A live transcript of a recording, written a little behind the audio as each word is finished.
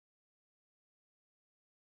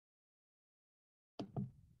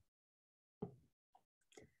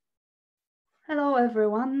Hello,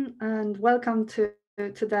 everyone, and welcome to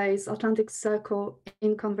today's Atlantic Circle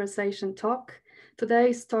InConversation talk.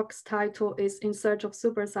 Today's talk's title is In Search of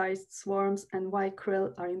Supersized Swarms and Why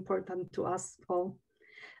Krill Are Important to Us All.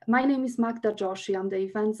 My name is Magda Joshi. I'm the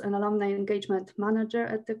Events and Alumni Engagement Manager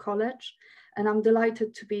at the college, and I'm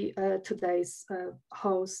delighted to be today's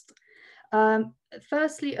host.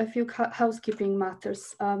 Firstly, a few housekeeping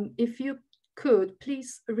matters. If you could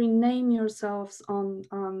please rename yourselves on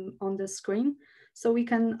the screen so we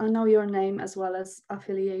can know your name as well as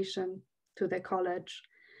affiliation to the college.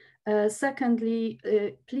 Secondly,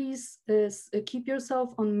 please keep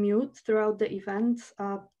yourself on mute throughout the event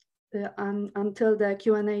until the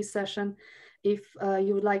Q&A session. If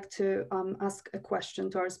you would like to ask a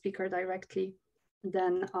question to our speaker directly,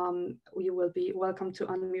 then you will be welcome to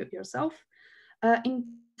unmute yourself.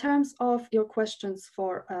 In terms of your questions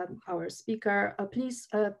for our speaker, please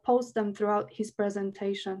post them throughout his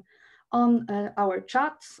presentation on our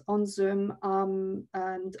chat on Zoom.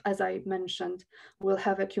 And as I mentioned, we'll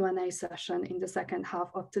have a Q&A session in the second half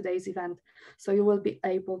of today's event. So you will be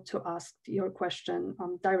able to ask your question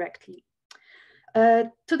directly.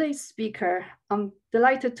 Today's speaker, I'm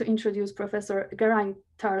delighted to introduce Professor Geraint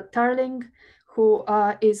Tarling, who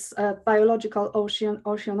is a biological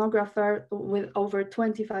oceanographer with over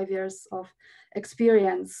 25 years of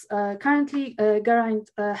experience. Currently, Geraint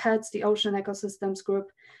heads the Ocean Ecosystems Group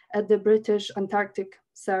at the British Antarctic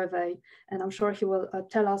Survey, and I'm sure he will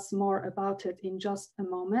tell us more about it in just a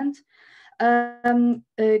moment.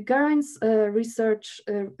 Geraint's research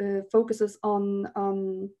focuses on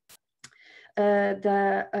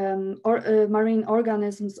marine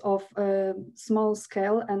organisms of small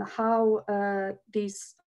scale and how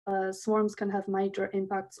these swarms can have major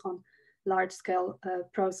impacts on large scale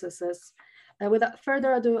processes. Without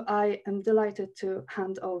further ado, I am delighted to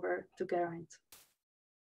hand over to Geraint.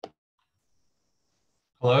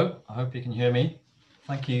 Hello, I hope you can hear me.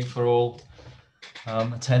 Thank you for all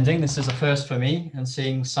attending. This is a first for me, and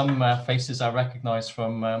seeing some faces I recognize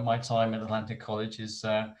from my time at Atlantic College is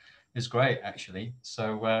great, actually.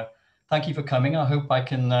 So thank you for coming. I hope I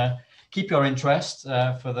can keep your interest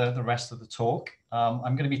for the rest of the talk.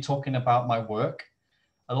 I'm going to be talking about my work.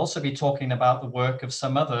 I'll also be talking about the work of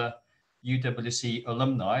some other UWCA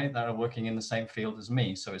alumni that are working in the same field as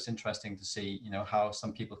me. So it's interesting to see, how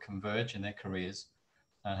some people converge in their careers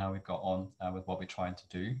and how we've got on with what we're trying to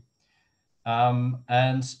do.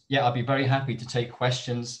 And yeah, I'll be very happy to take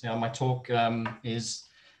questions. My talk is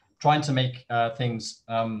trying to make things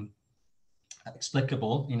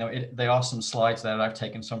explicable. There are some slides there I've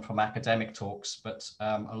taken some from academic talks, but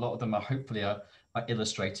a lot of them are hopefully are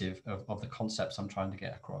illustrative of the concepts I'm trying to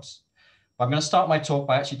get across. But I'm going to start my talk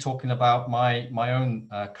by actually talking about my own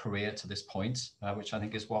career to this point, which I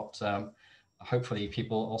think is what hopefully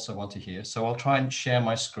people also want to hear. So I'll try and share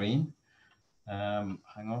my screen. Hang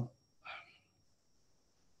on.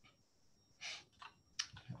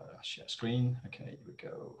 Share screen. Okay, here we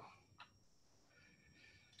go.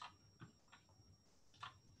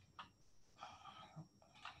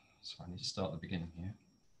 So I need to start at the beginning here.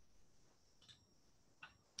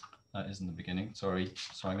 That isn't the beginning. Sorry,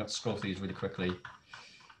 I'm going to scroll through these really quickly.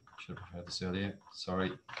 Should have prepared this earlier.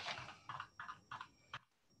 Sorry.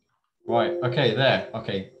 Right. Okay. There.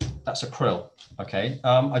 Okay. That's a krill. Okay.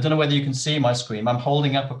 I don't know whether you can see my screen. I'm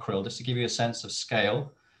holding up a krill just to give you a sense of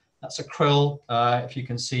scale. That's a krill. If you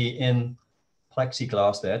can see in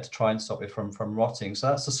plexiglass there to try and stop it from rotting. So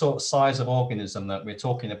that's the sort of size of organism that we're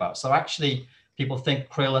talking about. So actually, people think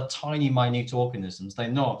krill are tiny, minute organisms. They're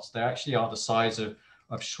not. They actually are the size of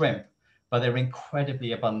shrimp, but they're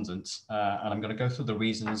incredibly abundant. And I'm going to go through the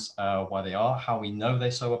reasons why they are, how we know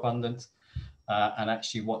they're so abundant, and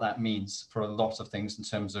actually what that means for a lot of things in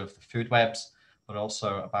terms of the food webs, but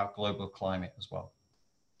also about global climate as well.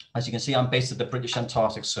 As you can see, I'm based at the British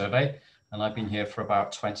Antarctic Survey, and I've been here for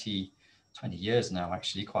about 20 years now,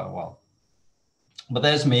 actually, quite a while. But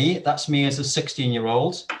there's me. That's me as a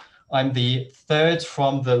 16-year-old. I'm the third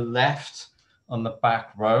from the left on the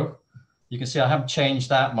back row. You can see I haven't changed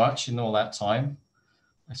that much in all that time.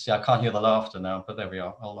 I see I can't hear the laughter now, but there we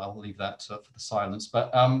are. I'll leave that for the silence.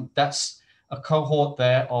 But that's a cohort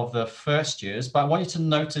there of the first years. But I want you to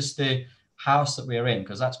notice the house that we're in,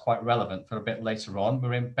 because that's quite relevant for a bit later on.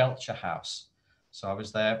 We're in Belcher House. So I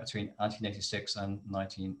was there between 1986 and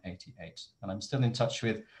 1988. And I'm still in touch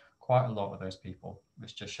with quite a lot of those people,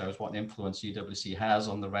 which just shows what influence UWC has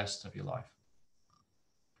on the rest of your life.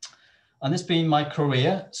 And this being my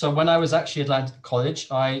career. So when I was actually at Atlantic College,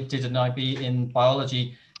 I did an IB in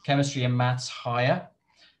biology, chemistry and maths higher.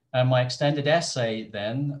 And my extended essay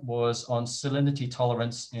then was on salinity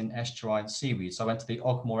tolerance in estuarine seaweed. So I went to the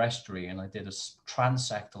Ogmore estuary and I did a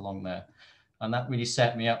transect along there. And that really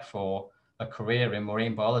set me up for a career in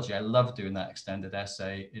marine biology. I loved doing that extended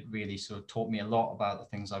essay. It really sort of taught me a lot about the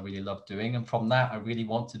things I really loved doing. And from that, I really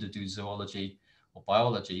wanted to do zoology or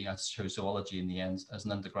biology. I chose zoology in the end as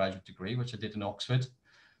an undergraduate degree, which I did in Oxford.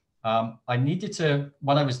 I needed to,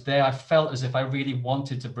 when I was there, I felt as if I really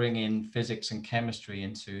wanted to bring in physics and chemistry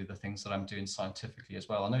into the things that I'm doing scientifically as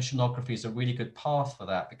well. And oceanography is a really good path for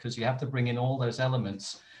that because you have to bring in all those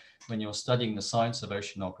elements when you're studying the science of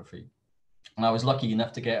oceanography. And I was lucky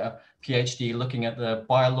enough to get a PhD looking at the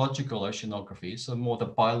biological oceanography, so more the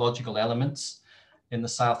biological elements in the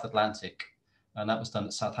South Atlantic. And that was done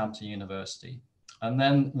at Southampton University. And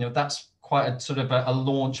then, that's quite a sort of a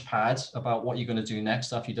launch pad about what you're going to do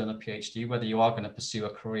next after you've done a PhD, whether you are going to pursue a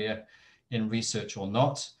career in research or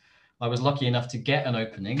not. I was lucky enough to get an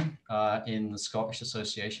opening in the Scottish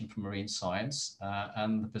Association for Marine Science.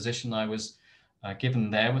 And the position I was given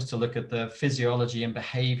there was to look at the physiology and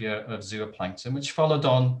behavior of zooplankton, which followed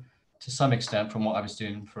on to some extent from what I was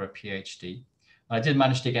doing for a PhD. I did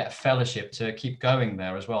manage to get a fellowship to keep going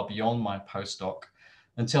there as well beyond my postdoc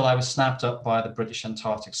until I was snapped up by the British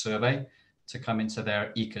Antarctic Survey to come into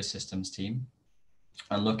their ecosystems team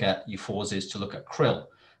and look at euphorsids, to look at krill.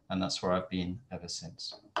 And that's where I've been ever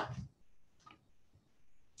since.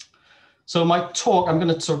 So my talk, I'm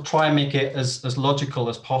going to sort of try and make it as logical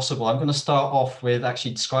as possible. I'm going to start off with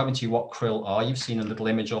actually describing to you what krill are. You've seen a little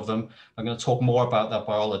image of them. I'm going to talk more about their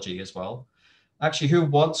biology as well. Actually, who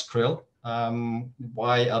wants krill?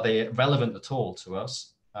 Why are they relevant at all to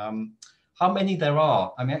us? How many there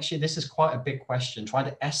are? I mean, actually, this is quite a big question. Trying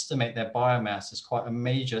to estimate their biomass is quite a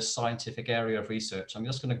major scientific area of research. I'm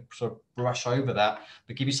just going to sort of brush over that,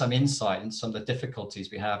 but give you some insight into some of the difficulties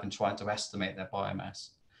we have in trying to estimate their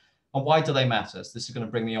biomass. And why do they matter? So this is going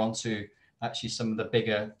to bring me on to actually some of the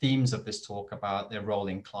bigger themes of this talk about their role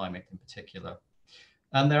in climate in particular.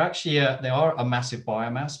 And they're actually, they are a massive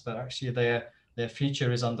biomass, but actually their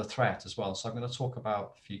future is under threat as well. So I'm going to talk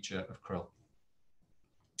about the future of krill.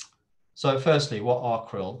 So firstly, what are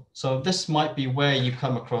krill? So this might be where you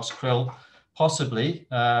come across krill, possibly,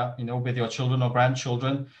 with your children or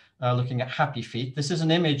grandchildren, looking at Happy Feet. This is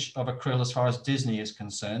an image of a krill as far as Disney is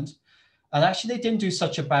concerned. And actually, they didn't do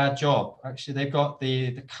such a bad job. Actually, they've got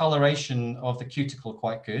the coloration of the cuticle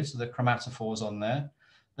quite good, so the chromatophores on there.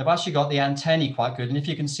 They've actually got the antennae quite good. And if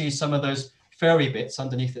you can see some of those furry bits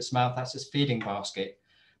underneath its mouth, that's its feeding basket.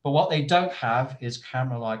 But what they don't have is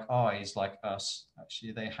camera-like eyes like us.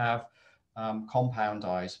 Actually, they have compound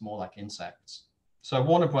eyes, more like insects. So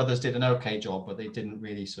Warner Brothers did an okay job, but they didn't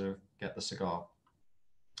really sort of get the cigar.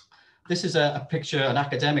 This is a picture, an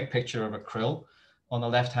academic picture of a krill on the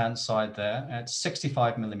left-hand side there. It's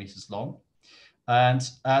 65 millimeters long. And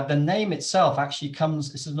the name itself actually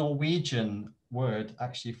comes, it's a Norwegian word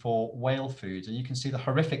actually for whale food. And you can see the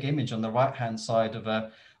horrific image on the right-hand side of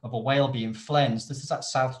a whale being flensed. This is at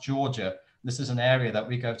South Georgia. This is an area that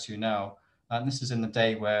we go to now. And this is in the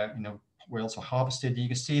day where, whales were harvested. You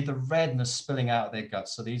can see the redness spilling out of their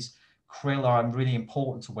guts. So these krill are really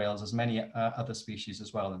important to whales, as many other species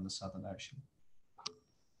as well in the Southern Ocean.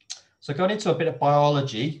 So going into a bit of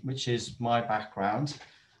biology, which is my background,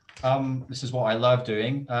 this is what I love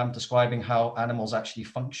doing, describing how animals actually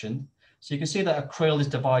function. So you can see that a krill is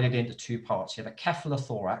divided into two parts. You have a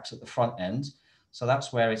cephalothorax at the front end. So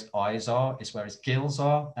that's where its eyes are, it's where its gills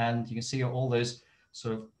are. And you can see all those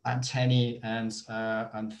sort of antennae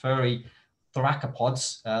and furry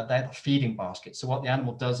thoracopods, they're the feeding basket. So what the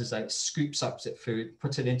animal does is that it scoops up its food,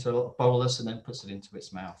 puts it into a little bolus, and then puts it into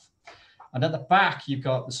its mouth. And at the back, you've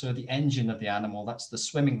got the sort of the engine of the animal. That's the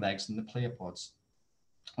swimming legs and the pleopods.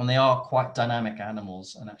 And they are quite dynamic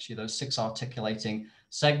animals. And actually those 6 articulating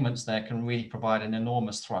segments there can really provide an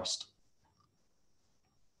enormous thrust.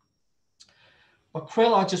 But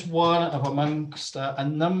krill are just one of amongst a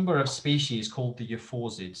number of species called the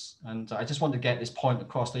euphorsids. And I just want to get this point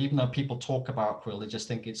across that even though people talk about krill, they just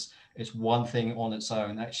think it's one thing on its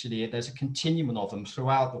own. Actually, there's a continuum of them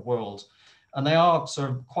throughout the world. And they are sort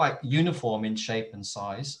of quite uniform in shape and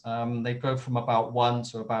size. They go from about 1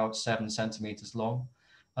 to about 7 centimeters long.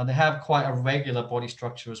 And they have quite a regular body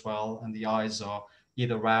structure as well. And the eyes are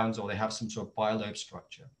either round or they have some sort of bilobe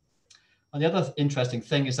structure. And the other interesting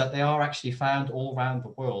thing is that they are actually found all around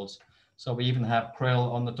the world. So we even have krill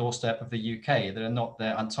on the doorstep of the UK. They're not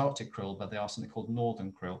the Antarctic krill, but they are something called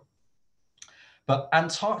northern krill. But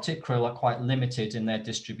Antarctic krill are quite limited in their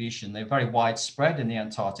distribution. They're very widespread in the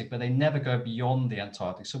Antarctic, but they never go beyond the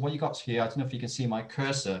Antarctic. So what you got here, I don't know if you can see my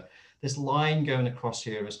cursor, this line going across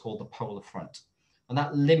here is called the polar front. And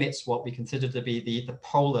that limits what we consider to be the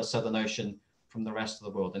polar Southern Ocean from the rest of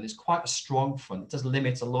the world. And it's quite a strong front. It does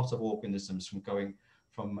limit a lot of organisms from going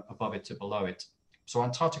from above it to below it. So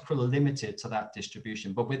Antarctic krill are limited to that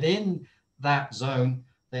distribution. But within that zone,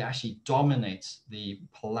 they actually dominate the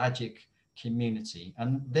pelagic community.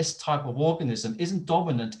 And this type of organism isn't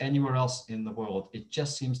dominant anywhere else in the world. It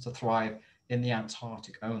just seems to thrive in the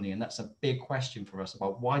Antarctic only. And that's a big question for us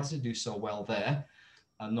about why does it do so well there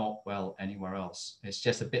and not well anywhere else? It's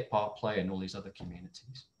just a bit part player in all these other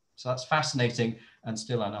communities. So that's fascinating and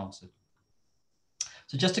still unanswered.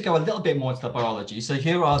 So just to go a little bit more into the biology. So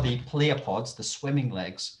here are the pleopods, the swimming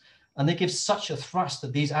legs, and they give such a thrust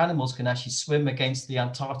that these animals can actually swim against the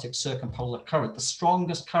Antarctic circumpolar current, the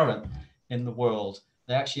strongest current in the world.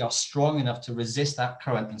 They actually are strong enough to resist that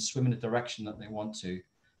current and swim in the direction that they want to.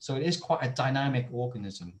 So it is quite a dynamic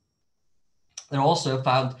organism. They're also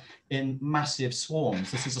found in massive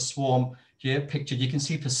swarms. This is a swarm here pictured. You can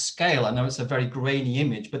see for scale, I know it's a very grainy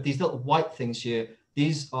image, but these little white things here,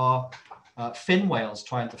 these are fin whales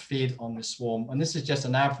trying to feed on this swarm. And this is just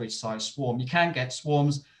an average size swarm. You can get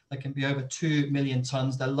swarms that can be over 2 million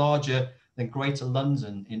tons. They're larger than Greater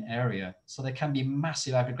London in area. So they can be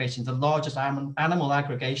massive aggregations, the largest animal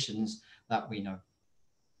aggregations that we know.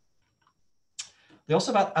 They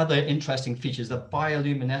also have other interesting features. They're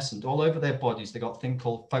bioluminescent. All over their bodies, they've got a thing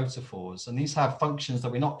called photophores. And these have functions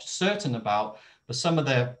that we're not certain about, but some of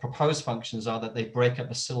their proposed functions are that they break up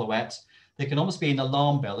a silhouette. They can almost be an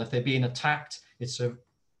alarm bell. If they're being attacked, it sort of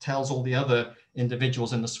tells all the other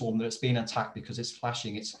individuals in the swarm that it's being attacked because it's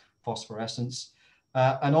flashing its phosphorescence.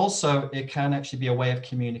 And also, it can actually be a way of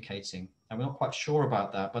communicating. And we're not quite sure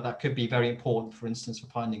about that, but that could be very important, for instance, for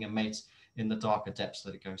finding a mate in the darker depths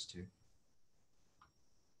that it goes to.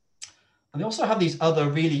 And they also have these other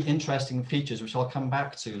really interesting features, which I'll come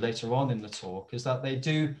back to later on in the talk, is that they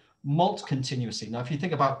do molt continuously. Now, if you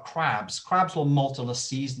think about crabs will molt on a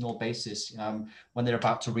seasonal basis when they're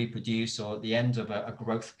about to reproduce or at the end of a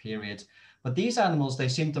growth period. But these animals, they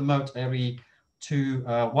seem to molt every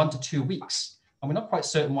 1 to 2 weeks. And we're not quite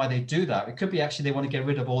certain why they do that. It could be actually they want to get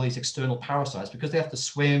rid of all these external parasites because they have to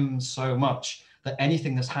swim so much that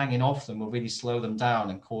anything that's hanging off them will really slow them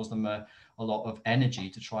down and cause them a lot of energy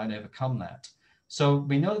to try and overcome that. So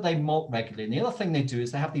we know that they molt regularly. And the other thing they do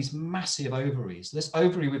is they have these massive ovaries. This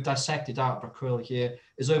ovary we've dissected out of a krill here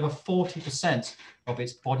is over 40% of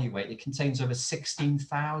its body weight. It contains over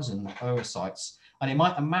 16,000 oocytes. And it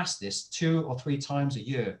might amass this 2 or 3 times a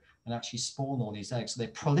year and actually spawn all these eggs. So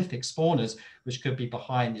they're prolific spawners, which could be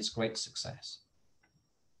behind its great success.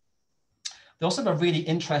 They also have a really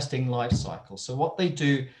interesting life cycle. So what they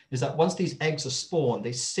do is that once these eggs are spawned,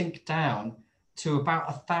 they sink down to about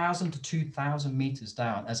 1,000 to 2,000 meters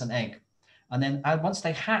down as an egg. And then once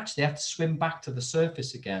they hatch, they have to swim back to the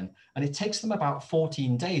surface again. And it takes them about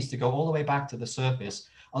 14 days to go all the way back to the surface.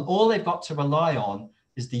 And all they've got to rely on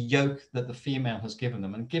is the yolk that the female has given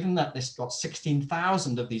them. And given that they've got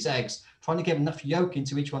 16,000 of these eggs, trying to get enough yolk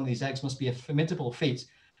into each one of these eggs must be a formidable feat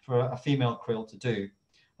for a female krill to do.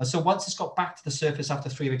 And so once it's got back to the surface after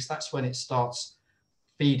 3 weeks, that's when it starts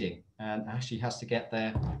feeding and actually has to get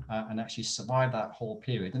there and actually survive that whole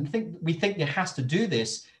period. And we think it has to do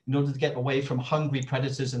this in order to get away from hungry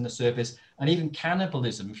predators in the surface and even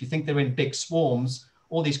cannibalism. If you think they're in big swarms,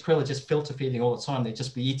 all these krill are just filter feeding all the time. They'd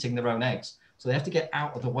just be eating their own eggs. So they have to get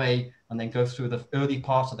out of the way and then go through the early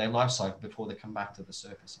part of their life cycle before they come back to the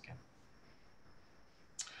surface again.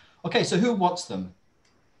 Okay, so who wants them?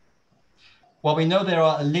 Well, we know they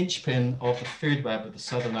are a linchpin of the food web of the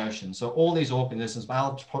Southern Ocean. So all these organisms,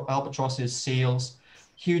 albatrosses, seals,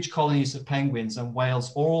 huge colonies of penguins and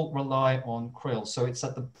whales all rely on krill. So it's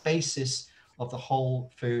at the basis of the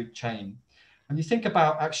whole food chain. And you think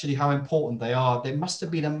about actually how important they are. There must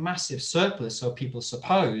have been a massive surplus, so people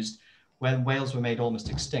supposed, when whales were made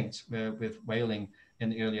almost extinct with whaling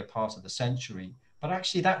in the earlier part of the century. But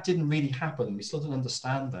actually that didn't really happen. We still don't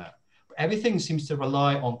understand that. Everything seems to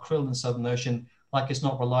rely on krill in the Southern Ocean like it's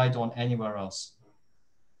not relied on anywhere else.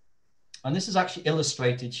 And this is actually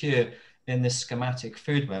illustrated here in this schematic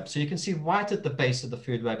food web. So you can see right at the base of the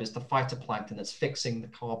food web is the phytoplankton that's fixing the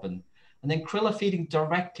carbon. And then krill are feeding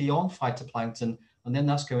directly on phytoplankton, and then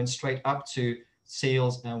that's going straight up to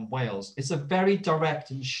seals and whales. It's a very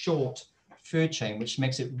direct and short food chain, which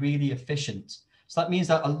makes it really efficient. So that means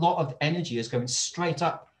that a lot of energy is going straight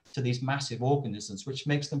up to these massive organisms, which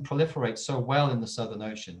makes them proliferate so well in the Southern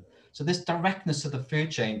Ocean. So this directness of the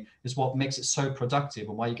food chain is what makes it so productive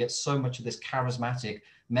and why you get so much of this charismatic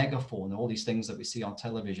megafauna, all these things that we see on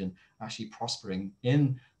television actually prospering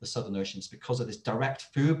in the Southern Oceans because of this direct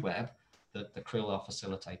food web that the krill are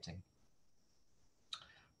facilitating.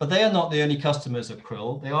 But they are not the only customers of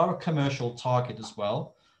krill. They are a commercial target as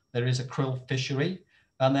well. There is a krill fishery,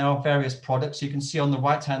 and there are various products. You can see on the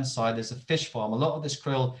right-hand side, there's a fish farm. A lot of this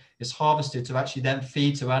krill is harvested to actually then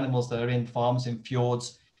feed to animals that are in farms in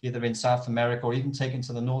fjords, either in South America or even taken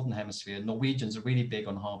to the Northern Hemisphere. Norwegians are really big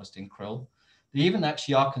on harvesting krill. They even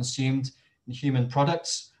actually are consumed in human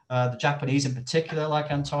products. The Japanese in particular like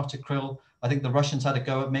Antarctic krill. I think the Russians had a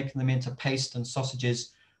go at making them into paste and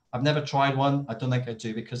sausages. I've never tried one. I don't think I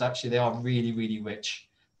do, because actually they are really, really rich.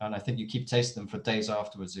 And I think you keep tasting them for days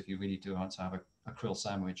afterwards if you really do want to have a krill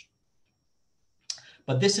sandwich.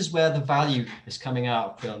 But this is where the value is coming out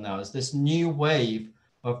of krill now, is this new wave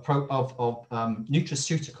of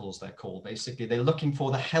nutraceuticals, they're called. Basically, they're looking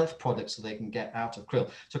for the health products that they can get out of krill.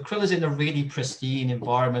 So krill is in a really pristine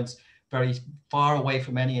environment, very far away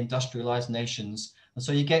from any industrialized nations. And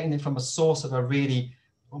so you're getting it from a source of a really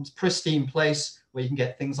pristine place where you can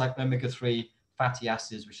get things like omega-3 fatty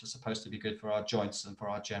acids, which are supposed to be good for our joints and for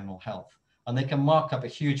our general health. And they can mark up a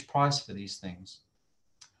huge price for these things.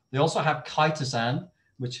 They also have chitosan,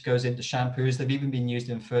 which goes into shampoos. They've even been used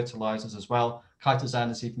in fertilizers as well. Chitosan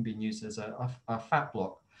has even been used as a fat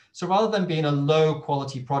block. So rather than being a low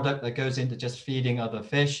quality product that goes into just feeding other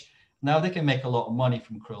fish, now they can make a lot of money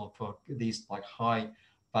from krill for these like high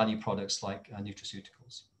value products like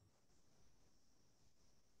nutraceuticals.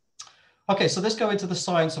 Okay, so let's go into the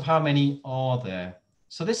science of how many are there.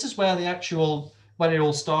 So this is where when it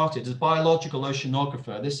all started as biological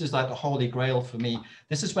oceanographer. This is like the holy grail for me.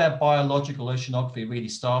 This is where biological oceanography really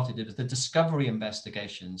started. It was the discovery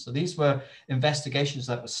investigations. So these were investigations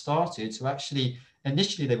that were started to actually,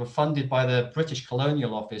 initially they were funded by the British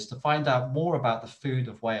Colonial Office to find out more about the food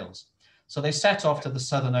of whales. So they set off to the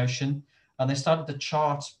Southern Ocean and they started to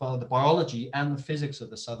chart the biology and the physics of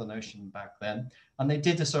the Southern Ocean back then. And they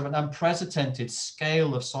did this sort of an unprecedented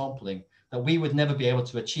scale of sampling that we would never be able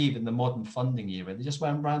to achieve in the modern funding era. They just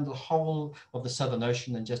went around the whole of the Southern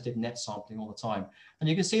Ocean and just did net sampling all the time. And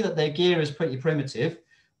you can see that their gear is pretty primitive,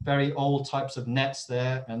 very old types of nets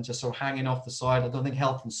there and just sort of hanging off the side. I don't think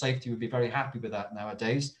health and safety would be very happy with that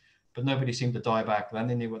nowadays, but nobody seemed to die back then.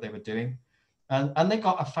 They knew what they were doing. And they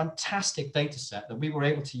got a fantastic data set that we were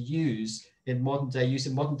able to use in modern day,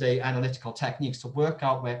 using modern day analytical techniques to work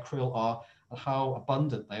out where krill are and how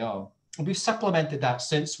abundant they are. And we've supplemented that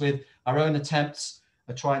since with our own attempts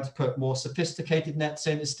at trying to put more sophisticated nets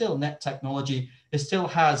in. It's still net technology. It still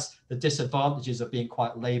has the disadvantages of being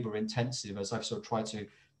quite labor intensive, as I've sort of tried to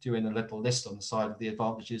do in a little list on the side of the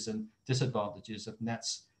advantages and disadvantages of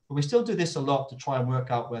nets. But we still do this a lot to try and work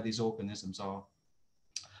out where these organisms are.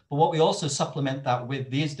 But what we also supplement that with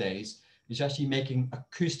these days is actually making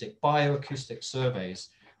bioacoustic surveys,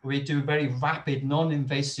 where we do very rapid,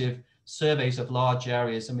 non-invasive surveys of large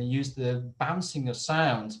areas, and we use the bouncing of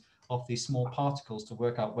sound of these small particles to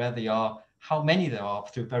work out where they are, how many there are,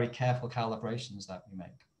 through very careful calibrations that we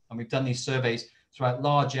make. And we've done these surveys throughout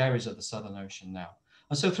large areas of the Southern Ocean now.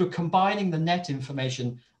 And so through combining the net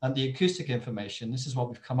information and the acoustic information, this is what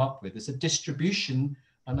we've come up with. It's a distribution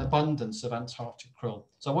and abundance of Antarctic krill.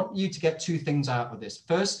 So I want you to get two things out of this.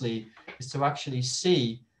 Firstly, is to actually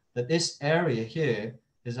see that this area here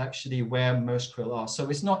is actually where most krill are.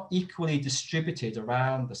 So it's not equally distributed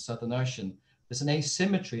around the Southern Ocean. There's an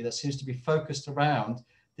asymmetry that seems to be focused around.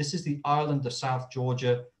 This is the island of South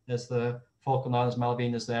Georgia. There's the Falkland Islands,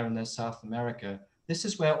 Malvinas there, and there's South America. This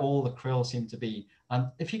is where all the krill seem to be. And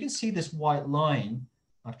if you can see this white line,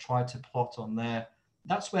 I've tried to plot on there,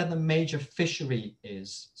 that's where the major fishery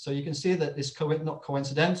is. So you can see that it's not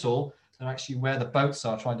coincidental, that actually where the boats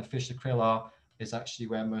are trying to fish the krill are, is actually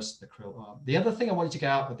where most of the krill are. The other thing I wanted to get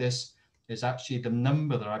out of this is actually the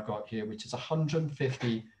number that I've got here, which is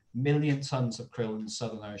 150 million tons of krill in the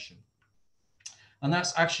Southern Ocean. And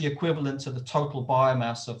that's actually equivalent to the total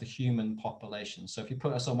biomass of the human population. So if you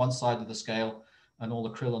put us on one side of the scale and all the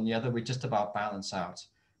krill on the other, we just about balance out.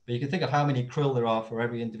 But you can think of how many krill there are for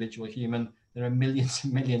every individual human. There are millions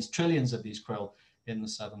and millions, trillions of these krill in the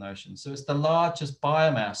Southern Ocean. So it's the largest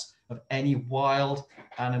biomass of any wild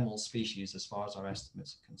animal species as far as our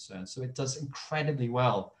estimates are concerned. So it does incredibly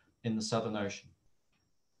well in the Southern Ocean.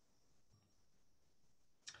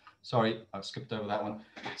 Sorry, I skipped over that one.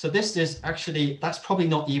 So this is actually, that's probably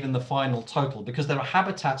not even the final total, because there are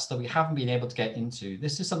habitats that we haven't been able to get into.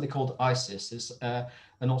 This is something called ISIS. It's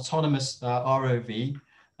an autonomous ROV.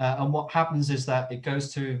 And what happens is that it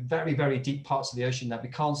goes to very, very deep parts of the ocean that we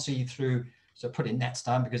can't see through, so putting nets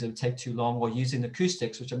down because it would take too long, or using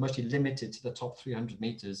acoustics, which are mostly limited to the top 300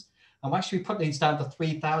 meters. And we actually put these down to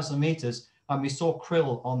 3,000 meters, and we saw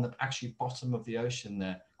krill on the actually bottom of the ocean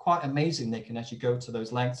there. quite amazing. They can actually go to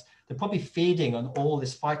those lengths. They're probably feeding on all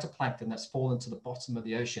this phytoplankton that's fallen to the bottom of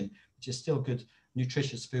the ocean, which is still good,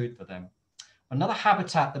 nutritious food for them. Another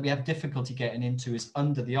habitat that we have difficulty getting into is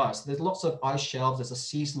under the ice. There's lots of ice shelves. There's a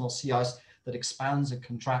seasonal sea ice that expands and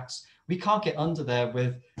contracts. We can't get under there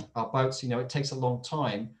with our boats. It takes a long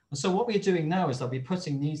time. And so what we're doing now is that we're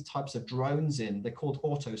putting these types of drones in. They're called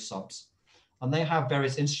auto subs, and they have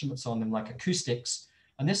various instruments on them like acoustics.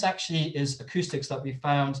 And this actually is acoustics that we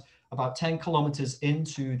found about 10 kilometers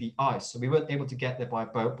into the ice. So we weren't able to get there by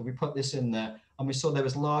boat, but we put this in there, and we saw there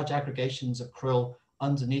was large aggregations of krill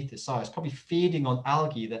underneath this ice, probably feeding on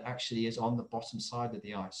algae that actually is on the bottom side of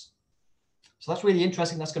the ice. So that's really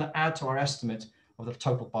interesting. That's going to add to our estimate of the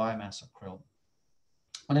total biomass of krill.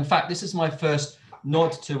 And in fact, this is my first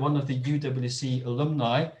nod to one of the UWCA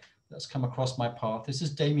alumni that's come across my path. This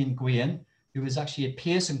is Damien Guian, who is actually at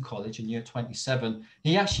Pearson College in year 27.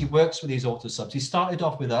 He actually works with these autosubs. He started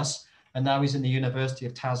off with us, and now he's in the University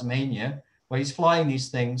of Tasmania, where he's flying these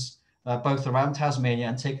things both around Tasmania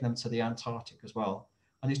and taking them to the Antarctic as well.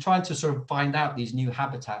 And he's trying to sort of find out these new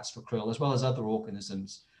habitats for krill, as well as other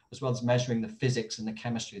organisms, as well as measuring the physics and the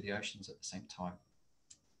chemistry of the oceans at the same time.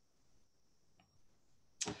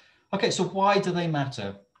 Okay, so why do they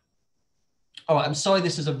matter? All right, I'm sorry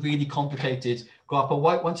this is a really complicated graph, but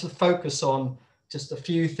what I want to focus on just a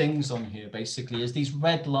few things on here, basically, is these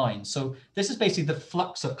red lines. So this is basically the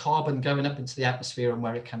flux of carbon going up into the atmosphere and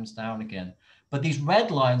where it comes down again. But these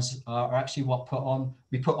red lines are actually what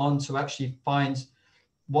we put on to actually find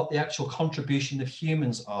what the actual contribution of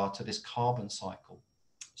humans are to this carbon cycle.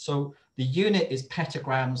 So the unit is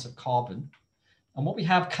petagrams of carbon. And what we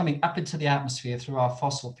have coming up into the atmosphere through our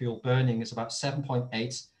fossil fuel burning is about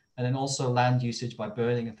 7.8. And then also land usage by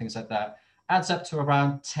burning and things like that adds up to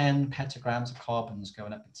around 10 petagrams of carbons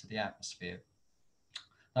going up into the atmosphere.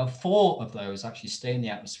 Now, 4 of those actually stay in the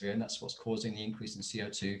atmosphere, and that's what's causing the increase in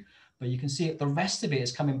CO2. But you can see the rest of it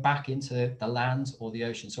is coming back into the land or the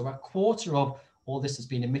ocean. So about a quarter of all this has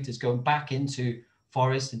been emitted is going back into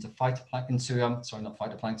forests, into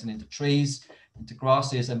phytoplankton, into trees, into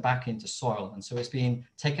grasses, and back into soil. And so it's being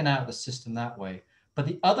taken out of the system that way. But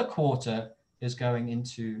the other quarter is going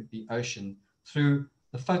into the ocean through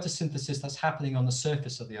the photosynthesis that's happening on the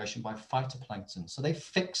surface of the ocean by phytoplankton. So they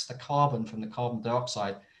fix the carbon from the carbon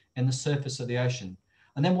dioxide in the surface of the ocean.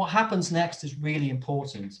 And then what happens next is really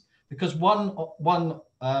important, because one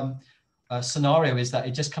scenario is that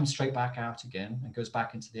it just comes straight back out again and goes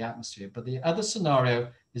back into the atmosphere. But the other scenario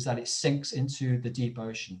is that it sinks into the deep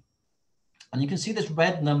ocean. And you can see this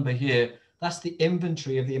red number here. That's the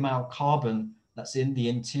inventory of the amount of carbon that's in the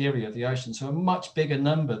interior of the ocean. So a much bigger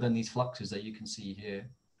number than these fluxes that you can see here.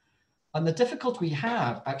 And the difficulty we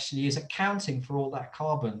have actually is accounting for all that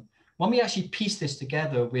carbon. When we actually piece this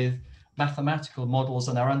together with mathematical models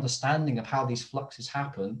and our understanding of how these fluxes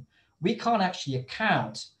happen, we can't actually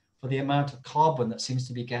account for the amount of carbon that seems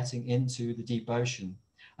to be getting into the deep ocean.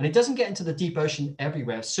 And it doesn't get into the deep ocean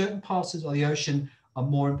everywhere. Certain parts of the ocean are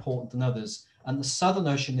more important than others. And the Southern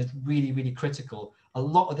Ocean is really, really critical. A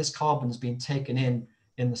lot of this carbon is being taken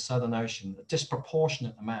in the Southern Ocean, a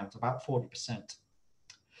disproportionate amount, about 40%.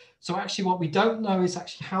 So actually what we don't know is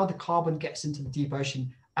actually how the carbon gets into the deep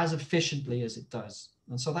ocean as efficiently as it does.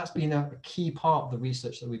 And so that's been a key part of the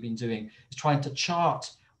research that we've been doing, is trying to chart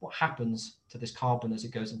what happens to this carbon as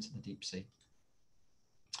it goes into the deep sea.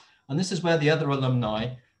 And this is where the other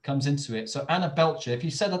alumni comes into it. So Anna Belcher, if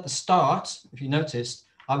you said at the start, if you noticed,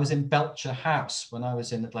 I was in Belcher House when I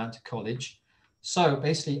was in Atlantic College. So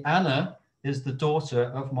basically Anna is the daughter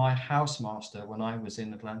of my housemaster when I was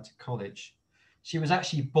in Atlantic College. She was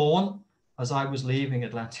actually born as I was leaving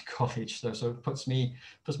Atlantic College. So it puts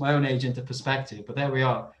my own age into perspective, but there we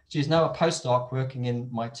are. She's now a postdoc working in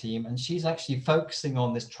my team, and she's actually focusing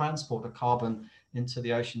on this transport of carbon into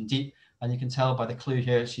the ocean deep. And you can tell by the clue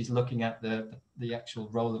here, she's looking at the actual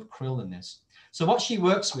role of krill in this. So what she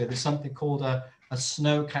works with is something called a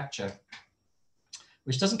snow catcher,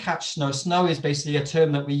 which doesn't catch snow. Snow is basically a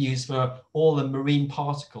term that we use for all the marine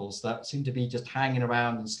particles that seem to be just hanging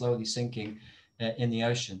around and slowly sinking in the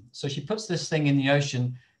ocean. So she puts this thing in the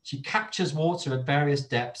ocean, she captures water at various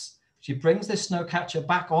depths, she brings this snow catcher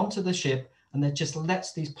back onto the ship, and then just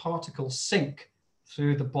lets these particles sink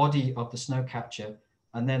through the body of the snow catcher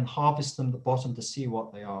and then harvest them at the bottom to see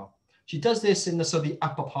what they are. She does this in the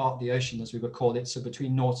upper part of the ocean, as we would call it, so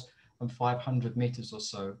between 0 and 500 meters or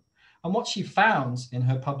so. And what she found in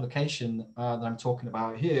her publication that I'm talking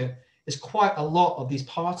about here is quite a lot of these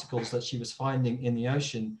particles that she was finding in the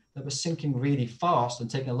ocean that were sinking really fast and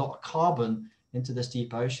taking a lot of carbon into this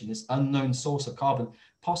deep ocean, this unknown source of carbon.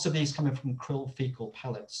 Possibly it's coming from krill fecal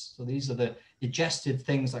pellets. So these are the digested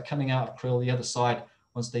things that are coming out of krill the other side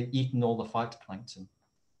once they've eaten all the phytoplankton.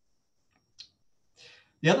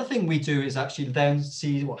 The other thing we do is actually then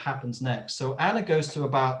see what happens next. So Anna goes to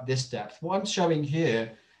about this depth. What I'm showing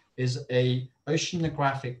here is a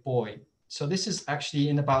oceanographic buoy. So this is actually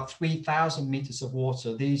in about 3,000 meters of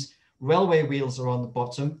water. These railway wheels are on the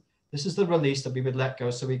bottom. This is the release that we would let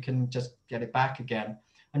go so we can just get it back again.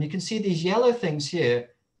 And you can see these yellow things here.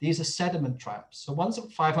 These are sediment traps. So one's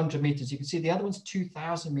at 500 meters. You can see the other one's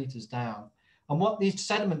 2,000 meters down. And what these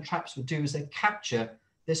sediment traps would do is they capture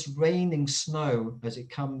this raining snow as it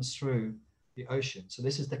comes through the ocean. So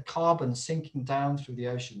this is the carbon sinking down through the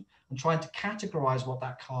ocean and trying to categorize what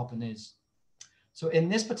that carbon is. So in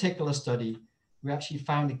this particular study, we actually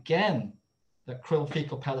found again that krill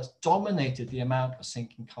fecal pellets dominated the amount of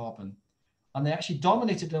sinking carbon. And they actually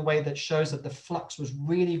dominated in a way that shows that the flux was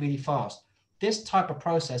really, really fast. This type of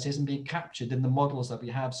process isn't being captured in the models that we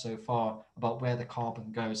have so far about where the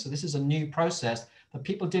carbon goes. So this is a new process that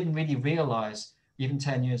people didn't really realize even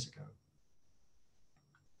 10 years ago.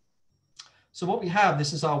 So what we have,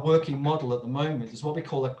 this is our working model at the moment, is what we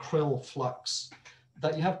call a krill flux.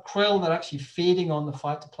 That you have krill that are actually feeding on the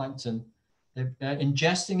phytoplankton, they're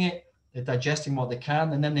ingesting it, they're digesting what they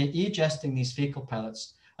can, and then they're egesting these fecal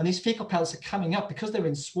pellets. And these fecal pellets are coming up because they're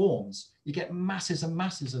in swarms. You get masses and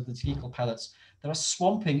masses of the fecal pellets that are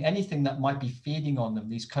swamping anything that might be feeding on them.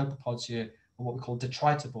 These copepods here are what we call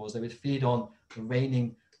detritivores. They would feed on the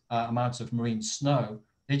raining amounts of marine snow.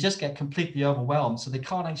 They just get completely overwhelmed, so they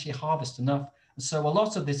can't actually harvest enough. And so a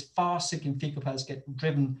lot of this fast sinking fecal pellets get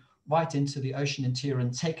driven right into the ocean interior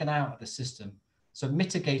and taken out of the system. So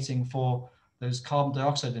mitigating for those carbon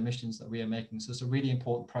dioxide emissions that we are making. So it's a really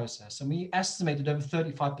important process. And we estimated over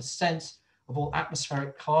 35% of all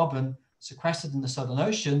atmospheric carbon sequestered in the Southern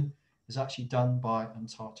Ocean is actually done by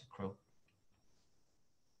Antarctic krill.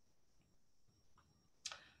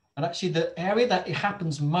 And actually the area that it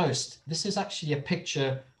happens most, this is actually a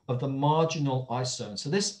picture of the marginal ice zone. So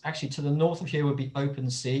this actually to the north of here would be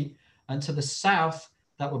open sea, and to the south,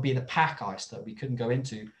 that would be the pack ice that we couldn't go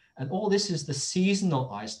into. And all this is the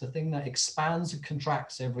seasonal ice, the thing that expands and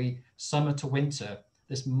contracts every summer to winter,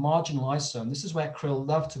 this marginal ice zone. This is where krill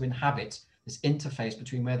love to inhabit, this interface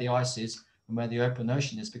between where the ice is and where the open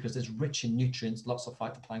ocean is, because there's rich in nutrients, lots of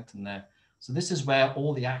phytoplankton there. So this is where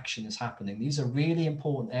all the action is happening. These are really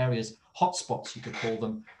important areas, hotspots you could call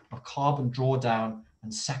them, of carbon drawdown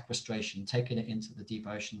and sequestration, taking it into the deep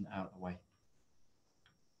ocean out of the way.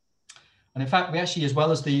 And in fact, we actually, as well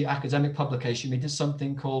as the academic publication, we did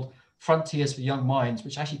something called Frontiers for Young Minds,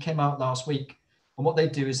 which actually came out last week. And what they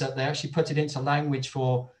do is that they actually put it into language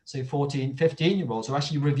for, say, 14, 15-year-olds who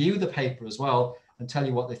actually review the paper as well and tell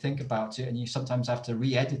you what they think about it. And you sometimes have to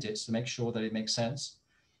re-edit it to make sure that it makes sense.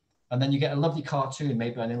 And then you get a lovely cartoon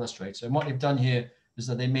made by an illustrator. And what they've done here is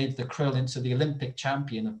that they made the krill into the Olympic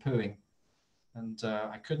champion of pooing. And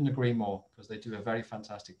I couldn't agree more, because they do a very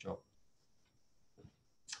fantastic job.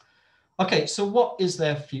 Okay, so what is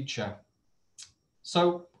their future?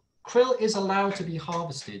 So krill is allowed to be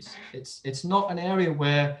harvested. It's not an area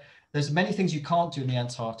where there's many things you can't do in the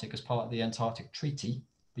Antarctic as part of the Antarctic Treaty,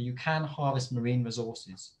 but you can harvest marine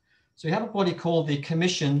resources. So you have a body called the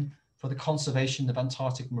Commission for the Conservation of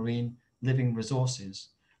Antarctic Marine Living Resources.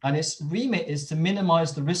 And its remit is to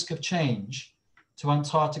minimize the risk of change to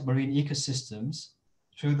Antarctic marine ecosystems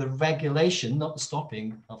through the regulation, not the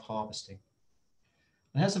stopping, of harvesting.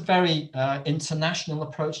 It has a very international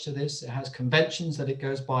approach to this. It has conventions that it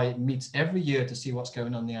goes by. It meets every year to see what's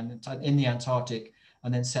going on in the Antarctic,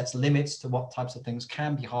 and then sets limits to what types of things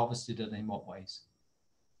can be harvested and in what ways.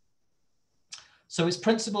 So its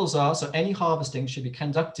principles are, so any harvesting should be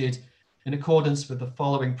conducted in accordance with the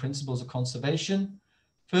following principles of conservation.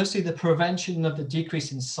 Firstly, the prevention of the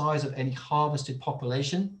decrease in size of any harvested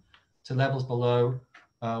population to levels below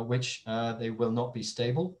which they will not be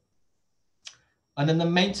stable. And then the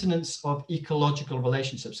maintenance of ecological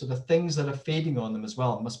relationships. So the things that are feeding on them as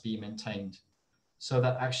well must be maintained, so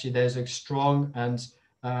that actually there's a strong and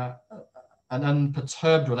an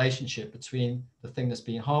unperturbed relationship between the thing that's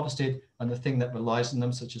being harvested and the thing that relies on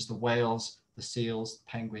them, such as the whales, the seals, the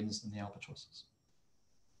penguins, and the albatrosses.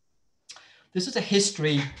 This is a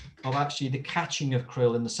history of actually the catching of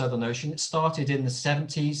krill in the Southern Ocean. It started in the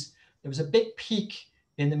 70s. There was a big peak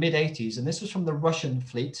in the mid-80s, and this was from the Russian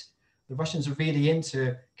fleet. The Russians are really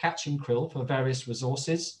into catching krill for various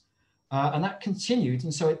resources, and that continued.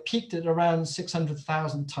 And so it peaked at around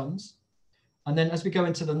 600,000 tons. And then as we go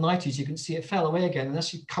into the 90s, you can see it fell away again, and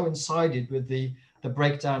actually coincided with the the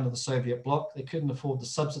breakdown of the Soviet bloc. They couldn't afford to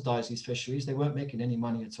subsidize these fisheries. They weren't making any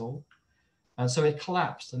money at all. And so it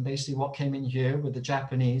collapsed. And basically what came in here with the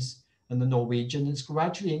Japanese and the Norwegian, it's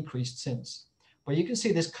gradually increased since. But you can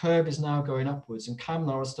see this curve is now going upwards, and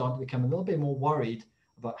CAMLR is starting to become a little bit more worried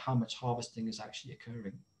about how much harvesting is actually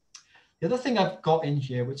occurring. The other thing I've got in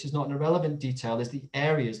here, which is not an irrelevant detail, is the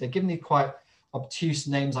areas. They're giving me quite obtuse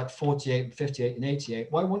names like 48 and 58 and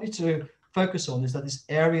 88. What I wanted to focus on is that this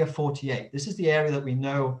area 48, this is the area that we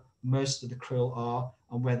know most of the krill are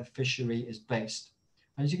and where the fishery is based.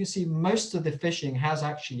 And as you can see, most of the fishing has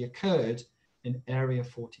actually occurred in area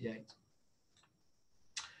 48.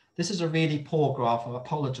 This is a really poor graph. I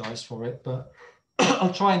apologize for it, but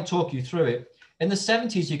I'll try and talk you through it. In the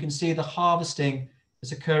 70s, you can see the harvesting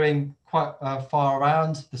is occurring quite far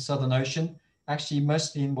around the Southern Ocean, actually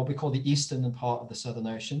mostly in what we call the eastern part of the Southern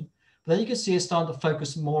Ocean. But then you can see it's starting to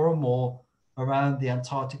focus more and more around the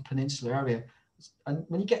Antarctic Peninsula area. And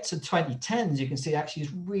when you get to 2010s, you can see actually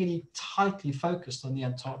it's really tightly focused on the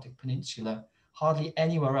Antarctic Peninsula, hardly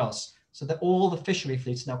anywhere else. So that all the fishery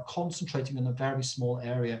fleets are now concentrating on a very small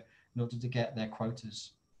area in order to get their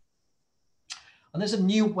quotas. And there's a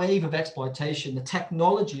new wave of exploitation. The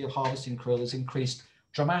technology of harvesting krill has increased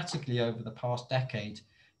dramatically over the past decade.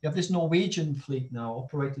 You have this Norwegian fleet now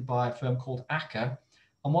operated by a firm called Aker,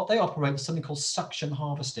 and what they operate is something called suction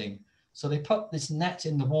harvesting. So they put this net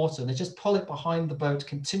in the water, and they just pull it behind the boat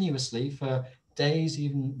continuously for days,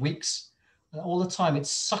 even weeks. And all the time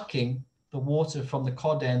it's sucking the water from the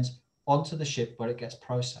cod end onto the ship where it gets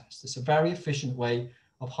processed. It's a very efficient way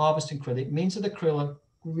of harvesting krill. It means that the krill are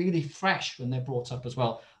really fresh when they're brought up as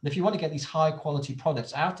well. And if you want to get these high quality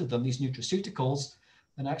products out of them, these nutraceuticals,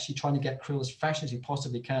 then actually trying to get krill as fresh as you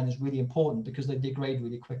possibly can is really important because they degrade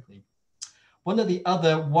really quickly. One of the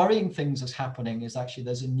other worrying things that's happening is actually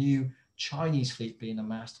there's a new Chinese fleet being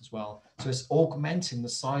amassed as well. So it's augmenting the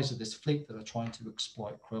size of this fleet that are trying to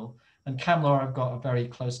exploit krill. And CAMLR have got a very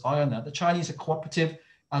close eye on that. The Chinese are cooperative,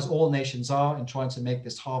 as all nations are, in trying to make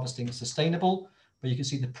this harvesting sustainable. But you can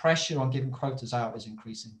see the pressure on giving quotas out is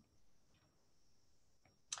increasing.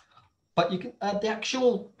 But you can the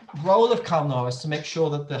actual role of CAMLR is to make sure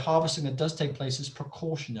that the harvesting that does take place is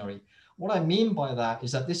precautionary. What I mean by that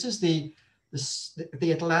is that this is the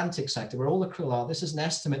Atlantic sector where all the krill are. This is an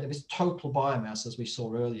estimate of its total biomass, as we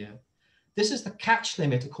saw earlier. This is the catch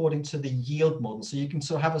limit according to the yield model. So you can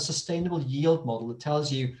sort of have a sustainable yield model that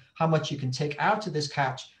tells you how much you can take out of this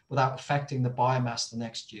catch without affecting the biomass the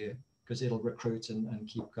next year, because it'll recruit and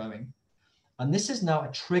keep going. And this is now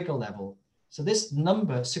a trigger level. So this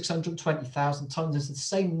number, 620,000 tons, is the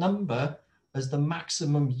same number as the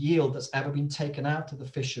maximum yield that's ever been taken out of the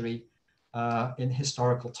fishery in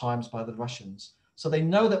historical times by the Russians. So they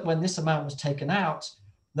know that when this amount was taken out,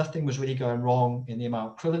 nothing was really going wrong in the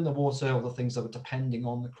amount of krill in the water or the things that were depending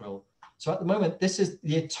on the krill. So at the moment, this is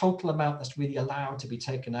the total amount that's really allowed to be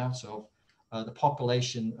taken out of the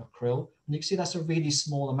population of krill. And you can see that's a really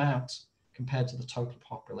small amount compared to the total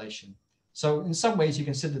population. So in some ways, you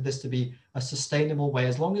consider this to be a sustainable way.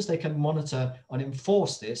 As long as they can monitor and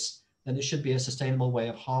enforce this, then it should be a sustainable way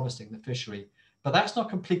of harvesting the fishery. But that's not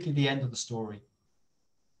completely the end of the story.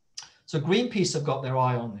 So Greenpeace have got their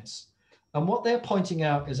eye on this. And what they're pointing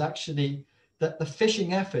out is actually that the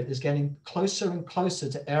fishing effort is getting closer and closer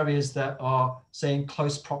to areas that are, say, in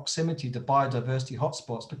close proximity to biodiversity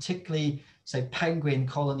hotspots, particularly, say, penguin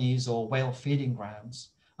colonies or whale feeding grounds.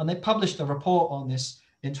 And they published a report on this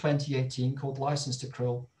in 2018 called License to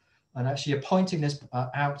Krill, and actually are pointing this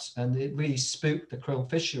out, and it really spooked the krill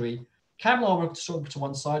fishery. CAMLR were sort of to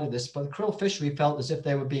one side of this, but the krill fishery felt as if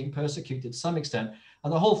they were being persecuted to some extent.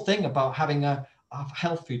 And the whole thing about having a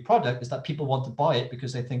health food product is that people want to buy it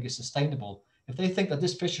because they think it's sustainable. If they think that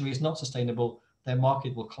this fishery is not sustainable, their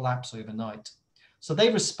market will collapse overnight. So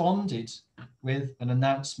they responded with an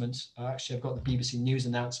announcement. Actually, I've got the BBC News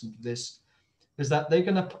announcement for this, is that they're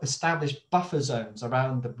going to establish buffer zones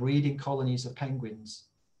around the breeding colonies of penguins.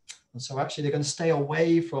 And so actually they're going to stay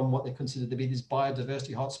away from what they consider to be these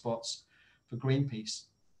biodiversity hotspots for Greenpeace.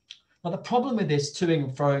 Now, the problem with this toing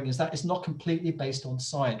and froing is that it's not completely based on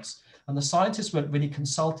science. And the scientists weren't really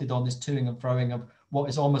consulted on this toing and froing of what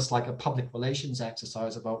is almost like a public relations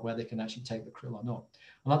exercise about where they can actually take the krill or not.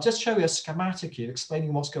 And I'll just show you a schematic here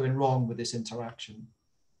explaining what's going wrong with this interaction.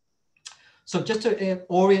 So just to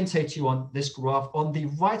orientate you on this graph, on the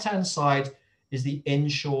right-hand side is the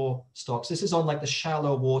inshore stocks. This is on like the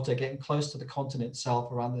shallow water, getting close to the continent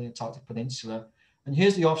itself around the Antarctic Peninsula. And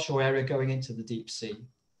here's the offshore area going into the deep sea.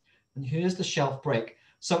 And here's the shelf break.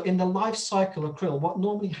 So in the life cycle of krill, what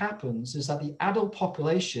normally happens is that the adult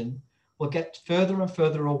population will get further and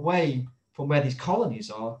further away from where these colonies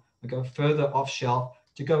are and go further off shelf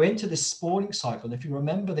to go into this spawning cycle. And if you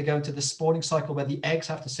remember, they go into this spawning cycle where the eggs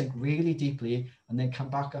have to sink really deeply and then come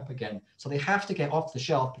back up again. So they have to get off the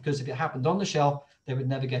shelf, because if it happened on the shelf, they would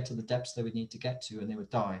never get to the depths they would need to get to, and they would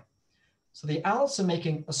die. So the adults are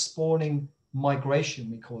making a spawning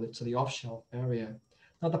migration, we call it, to the off-shelf area.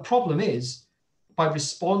 Now, the problem is, by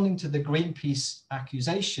responding to the Greenpeace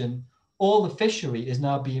accusation, all the fishery is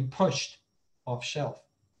now being pushed off-shelf.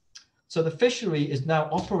 So the fishery is now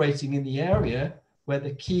operating in the area where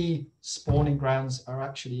the key spawning grounds are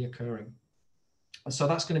actually occurring. And so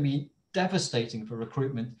that's going to be devastating for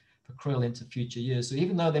recruitment for krill into future years. So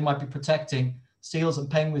even though they might be protecting seals and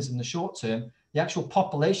penguins in the short term, the actual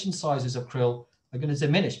population sizes of krill are going to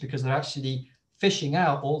diminish, because they're actually fishing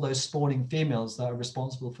out all those spawning females that are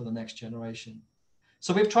responsible for the next generation.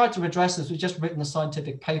 So we've tried to address this. We've just written a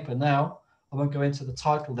scientific paper now. I won't go into the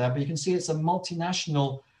title there, but you can see it's a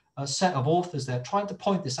multinational set of authors there trying to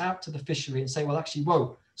point this out to the fishery and say, well, actually,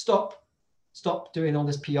 whoa, stop doing all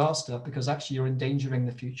this PR stuff, because actually you're endangering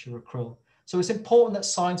the future of krill. So it's important that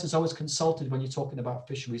science is always consulted when you're talking about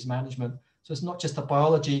fisheries management. So it's not just the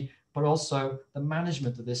biology, but also the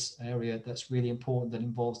management of this area that's really important, that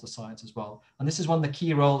involves the science as well. And this is one of the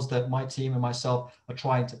key roles that my team and myself are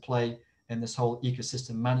trying to play in this whole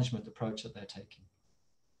ecosystem management approach that they're taking.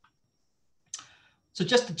 So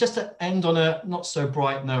just to end on a not so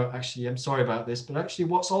bright note, actually, I'm sorry about this, but actually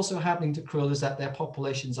what's also happening to krill is that their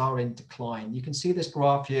populations are in decline. You can see this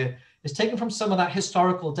graph here. It's taken from some of that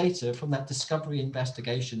historical data from that discovery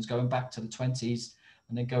investigations going back to the 20s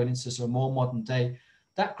and then going into sort of more modern day.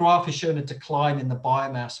 That graph has shown a decline in the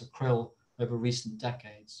biomass of krill over recent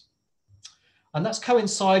decades. And that's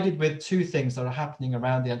coincided with two things that are happening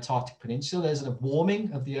around the Antarctic Peninsula. There's a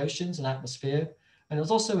warming of the oceans and atmosphere, and there's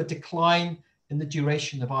also a decline in the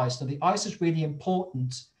duration of ice. Now, the ice is really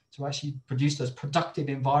important to actually produce those productive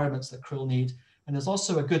environments that krill need. And there's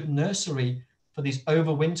also a good nursery for these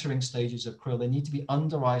overwintering stages of krill. They need to be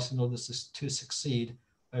under ice in order to succeed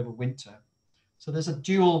over winter. So there's a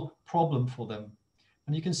dual problem for them.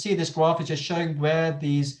 And you can see this graph is just showing where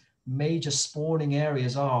these major spawning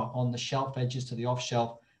areas are on the shelf edges to the off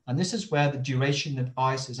shelf. And this is where the duration of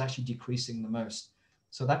ice is actually decreasing the most.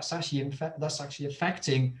 So that's actually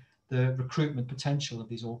affecting the recruitment potential of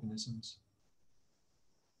these organisms.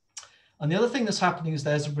 And the other thing that's happening is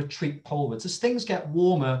there's a retreat polewards. As things get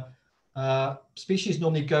warmer, species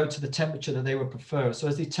normally go to the temperature that they would prefer. So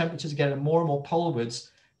as the temperatures are getting more and more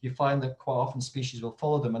polewards, you find that quite often species will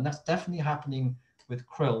follow them. And that's definitely happening with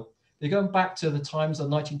krill. You're going back to the times of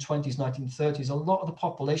the 1920s, 1930s, a lot of the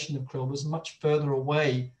population of krill was much further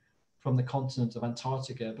away from the continent of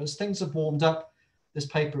Antarctica. But as things have warmed up, this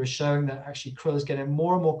paper is showing that actually krill is getting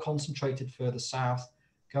more and more concentrated further south,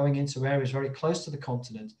 going into areas very close to the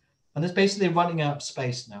continent. And it's basically running out of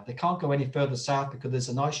space now. They can't go any further south because there's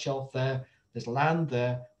an ice shelf there, there's land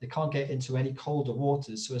there, they can't get into any colder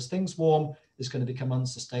waters. So as things warm, it's going to become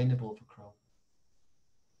unsustainable for krill.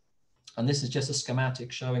 And this is just a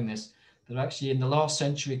schematic showing this, that actually in the last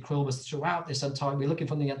century, krill was throughout this Antarctic, we're looking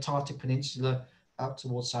from the Antarctic Peninsula out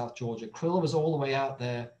towards South Georgia. Krill was all the way out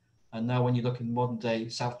there. And now when you look in modern day,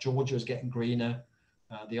 South Georgia is getting greener.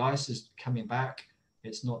 The ice is coming back.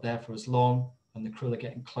 It's not there for as long. And the krill are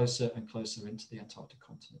getting closer and closer into the Antarctic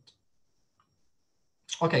continent.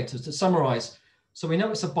 Okay, to summarize. So we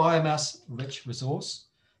know it's a biomass-rich resource,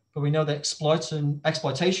 but we know that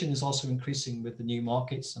exploitation is also increasing with the new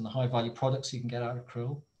markets and the high-value products you can get out of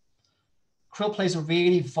krill. Krill plays a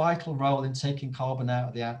really vital role in taking carbon out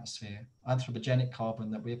of the atmosphere, anthropogenic carbon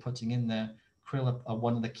that we're putting in there. Krill are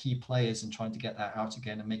one of the key players in trying to get that out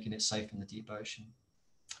again and making it safe in the deep ocean.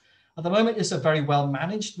 At the moment, it's a very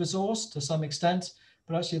well-managed resource to some extent,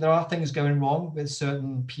 but actually there are things going wrong with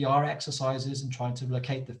certain PR exercises and trying to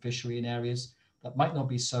locate the fishery in areas that might not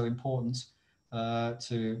be so important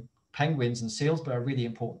to penguins and seals, but are really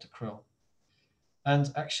important to krill. And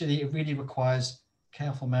actually, it really requires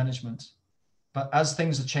careful management. But as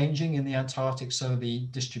things are changing in the Antarctic, so the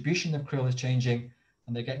distribution of krill is changing,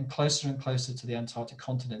 and they're getting closer and closer to the Antarctic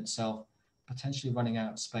continent itself, potentially running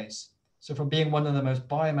out of space. So from being one of the most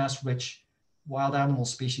biomass-rich wild animal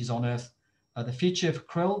species on Earth, the future of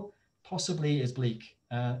krill possibly is bleak,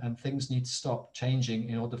 and things need to stop changing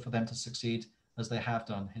in order for them to succeed as they have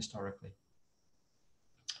done historically.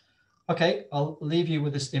 Okay, I'll leave you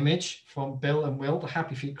with this image from Bill and Will, the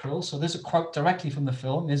Happy Feet krill. So there's a quote directly from the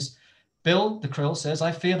film is, Bill, the krill, says,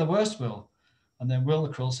 "I fear the worst, Will." And then Will,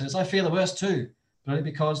 the krill, says, "I fear the worst too, but only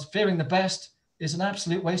because fearing the best is an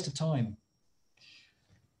absolute waste of time."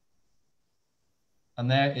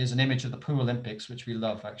 And there is an image of the Poo Olympics, which we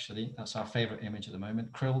love, actually. That's our favorite image at the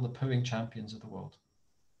moment. Krill, the pooing champions of the world.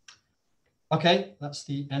 Okay, that's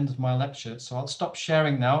the end of my lecture. So I'll stop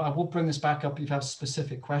sharing now. I will bring this back up if you have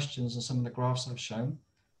specific questions on some of the graphs I've shown.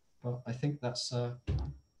 But I think that's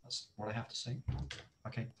what I have to say.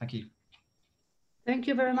 Okay, thank you. Thank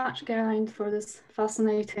you very much, Geraint, for this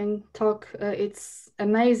fascinating talk. It's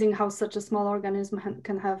amazing how such a small organism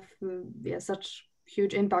can have such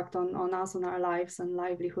huge impact on us, on our lives and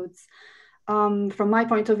livelihoods. From my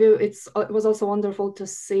point of view, it was also wonderful to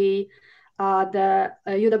see the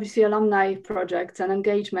UWCA alumni projects and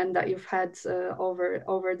engagement that you've had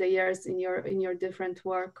over the years in your different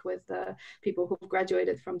work with people who've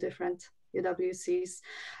graduated from different UWCs.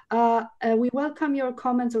 We welcome your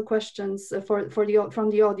comments or questions from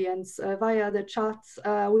the audience via the chat.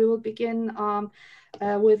 We will begin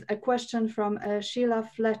with a question from Sheila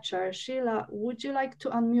Fletcher. Sheila, would you like to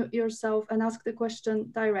unmute yourself and ask the question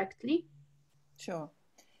directly? Sure.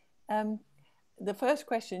 The first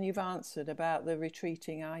question you've answered about the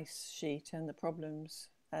retreating ice sheet and the problems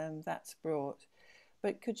that's brought.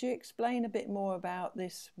 But could you explain a bit more about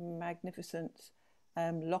this magnificent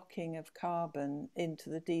locking of carbon into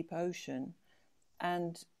the deep ocean?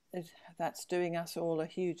 And that's doing us all a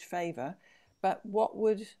huge favour. But what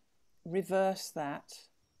would reverse that?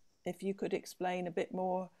 If you could explain a bit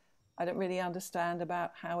more, I don't really understand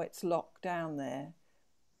about how it's locked down there.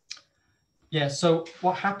 Yeah, so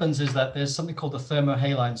what happens is that there's something called the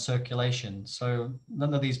thermohaline circulation. So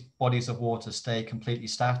none of these bodies of water stay completely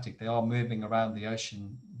static. They are moving around the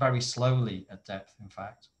ocean very slowly at depth, in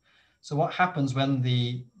fact. So what happens when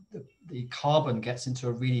the carbon gets into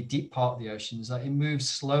a really deep part of the ocean is that it moves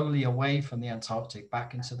slowly away from the Antarctic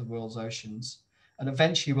back into the world's oceans, and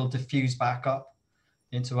eventually will diffuse back up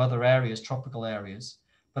into other areas, tropical areas.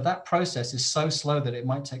 But that process is so slow that it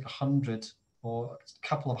might take 100 or a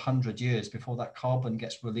couple of 100 years before that carbon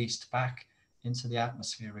gets released back into the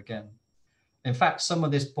atmosphere again. In fact, some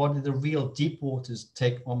of this body, the real deep waters,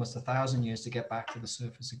 take almost 1,000 years to get back to the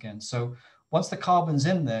surface again. So once the carbon's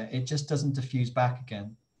in there, it just doesn't diffuse back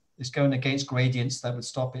again. It's going against gradients that would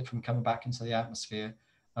stop it from coming back into the atmosphere.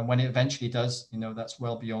 And when it eventually does, that's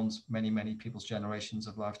well beyond many, many people's generations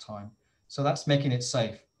of lifetime. So that's making it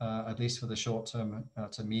safe, at least for the short term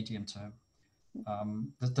to medium term.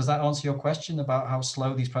 Does that answer your question about how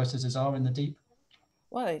slow these processes are in the deep?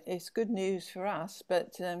 Well, it's good news for us,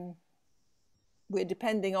 but we're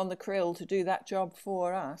depending on the krill to do that job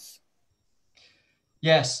for us.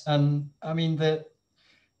 Yes, and I mean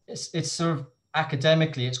it's sort of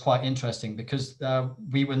academically it's quite interesting because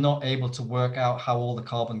we were not able to work out how all the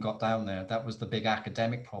carbon got down there. That was the big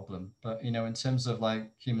academic problem. But in terms of like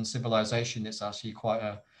human civilization, it's actually quite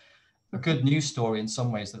a good news story in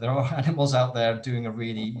some ways that there are animals out there doing a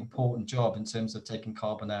really important job in terms of taking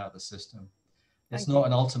carbon out of the system. It's not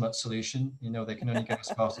an ultimate solution, they can only go as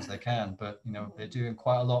fast as they can, but they're doing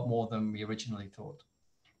quite a lot more than we originally thought.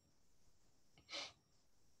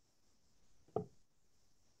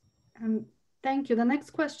 Thank you. The next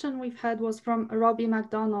question we've had was from Robbie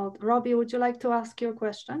McDonald. Robbie, would you like to ask your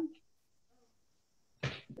question?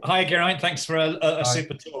 Hi, Geraint. Thanks for a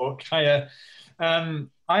super talk. Hiya.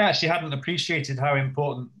 I actually hadn't appreciated how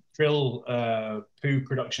important krill poo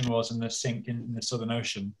production was in the sink in the Southern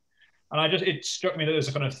Ocean. And it struck me that there's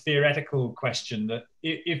a kind of theoretical question that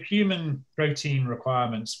if human protein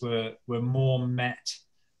requirements were more met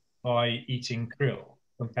by eating krill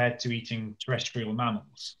compared to eating terrestrial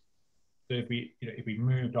mammals, so if we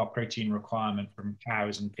moved our protein requirement from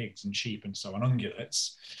cows and pigs and sheep and so on,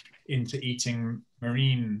 ungulates, into eating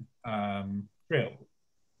marine krill,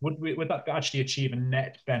 would that actually achieve a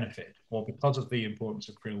net benefit, or because of the importance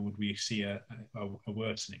of krill, would we see a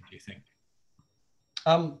worsening, do you think?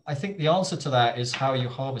 I think the answer to that is how you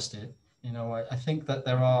harvest it. I think that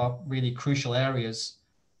there are really crucial areas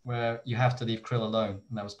where you have to leave krill alone.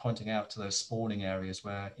 And I was pointing out to those spawning areas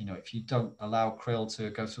where, if you don't allow krill to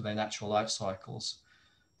go through their natural life cycles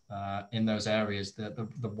in those areas, the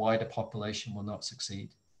wider population will not succeed.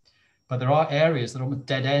 But there are areas that are almost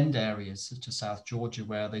dead-end areas, such as South Georgia,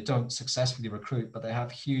 where they don't successfully recruit, but they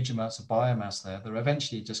have huge amounts of biomass there. They're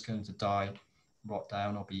eventually just going to die, rot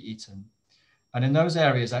down, or be eaten. And in those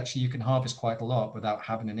areas, actually, you can harvest quite a lot without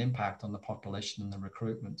having an impact on the population and the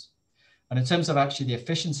recruitment. And in terms of actually the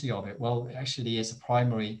efficiency of it, well, it actually is a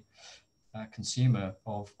primary consumer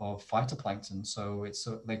of phytoplankton. So it's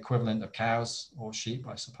the equivalent of cows or sheep,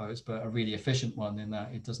 I suppose, but a really efficient one in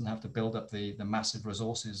that it doesn't have to build up the massive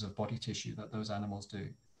resources of body tissue that those animals do.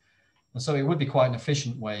 And so it would be quite an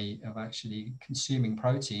efficient way of actually consuming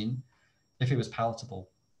protein if it was palatable.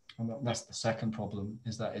 And that's the second problem,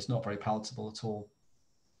 is that it's not very palatable at all.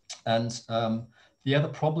 And the other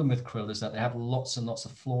problem with krill is that they have lots and lots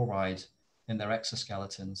of fluoride in their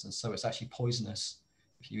exoskeletons. And so it's actually poisonous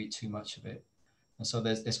if you eat too much of it. And so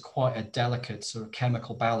there's quite a delicate sort of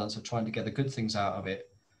chemical balance of trying to get the good things out of it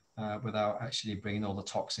without actually bringing all the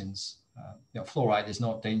toxins. Fluoride is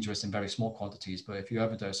not dangerous in very small quantities, but if you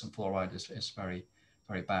overdose on fluoride, it's very,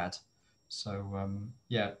 very bad. So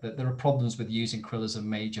yeah, there are problems with using krill as a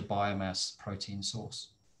major biomass protein source,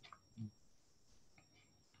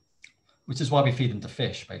 which is why we feed them to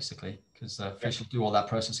fish, basically, because fish will do all that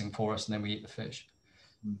processing for us, and then we eat the fish.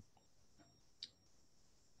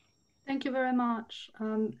 Thank you very much.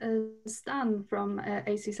 Stan from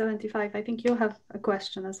AC75, I think you have a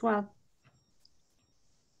question as well.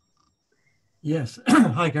 Yes.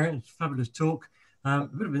 Hi, Geraint. It's a fabulous talk. A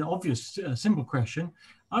bit of an obvious, simple question.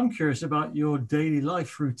 I'm curious about your daily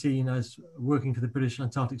life routine as working for the British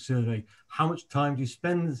Antarctic Survey. How much time do you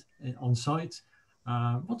spend on site?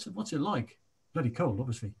 What's it like? Bloody cold,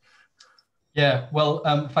 obviously. Yeah, well,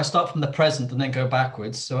 if I start from the present and then go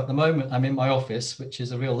backwards. So at the moment, I'm in my office, which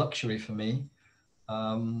is a real luxury for me.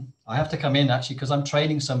 I have to come in actually because I'm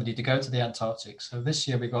training somebody to go to the Antarctic. So this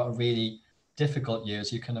year we got a really difficult year,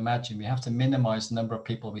 as you can imagine. We have to minimize the number of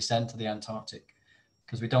people we send to the Antarctic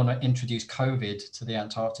because we don't want to introduce COVID to the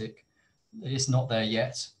Antarctic. It's not there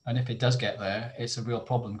yet. And if it does get there, it's a real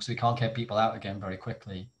problem because we can't get people out again very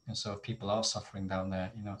quickly. And so if people are suffering down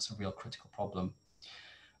there, it's a real critical problem.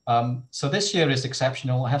 So this year is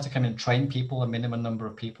exceptional. I have to come in and train people, a minimum number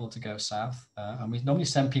of people to go south. And we normally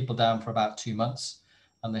send people down for about 2 months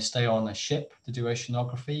and they stay on a ship to do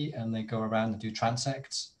oceanography and they go around and do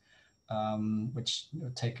transects, which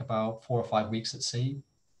take about 4 or 5 weeks at sea.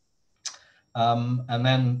 And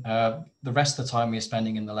then the rest of the time we're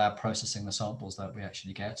spending in the lab processing the samples that we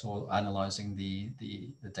actually get or analyzing the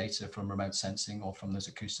data from remote sensing or from those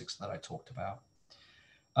acoustics that I talked about.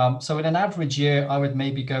 So in an average year, I would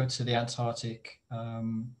maybe go to the Antarctic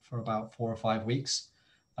for about 4 or 5 weeks.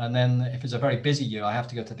 And then if it's a very busy year, I have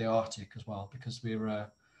to go to the Arctic as well, because we're,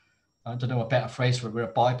 I don't know a better phrase for it, we're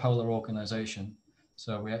a bipolar organization.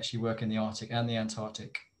 So we actually work in the Arctic and the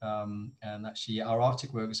Antarctic. And actually our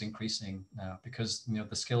Arctic work is increasing now because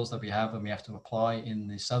the skills that we have and we have to apply in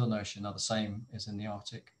the Southern Ocean are the same as in the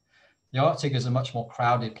Arctic. The Arctic is a much more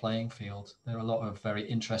crowded playing field. There are a lot of very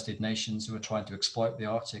interested nations who are trying to exploit the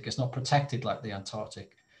Arctic. It's not protected like the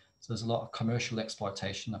Antarctic. So there's a lot of commercial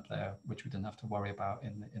exploitation up there, which we didn't have to worry about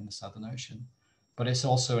in the Southern Ocean. But it's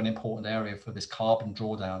also an important area for this carbon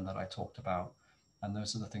drawdown that I talked about. And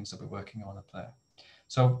those are the things that we're working on up there.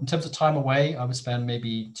 So in terms of time away, I would spend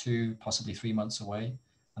maybe 2, possibly 3 months away,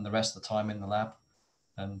 and the rest of the time in the lab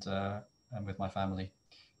and with my family.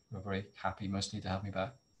 We're very happy mostly to have me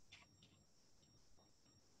back.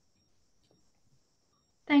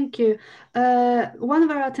 Thank you. One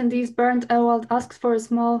of our attendees, Bernd Ewald, asks for a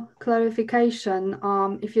small clarification,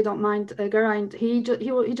 if you don't mind, Geraint. He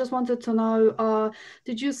just wanted to know,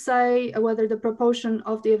 did you say whether the proportion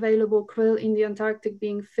of the available krill in the Antarctic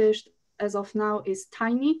being fished as of now is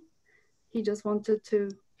tiny? He just wanted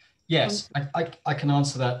to... Yes, I can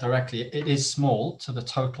answer that directly. It is small to the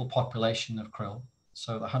total population of krill.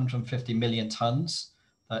 So the 150 million tons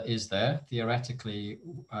that is there, theoretically,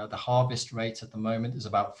 the harvest rate at the moment is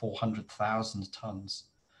about 400,000 tons.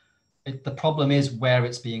 The problem is where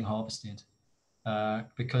it's being harvested,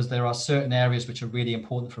 because there are certain areas which are really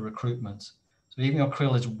important for recruitment. So even though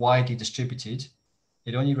krill is widely distributed,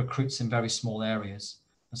 it only recruits in very small areas.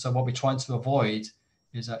 And so what we're trying to avoid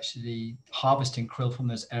is actually harvesting krill from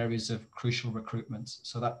those areas of crucial recruitment.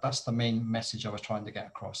 So that's the main message I was trying to get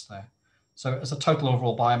across there. So as a total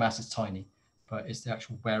overall biomass, it's tiny, but it's the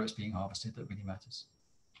actual where it's being harvested that really matters.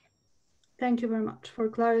 Thank you very much for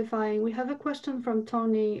clarifying. We have a question from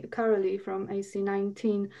Tony Caroli from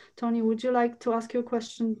AC19. Tony, would you like to ask your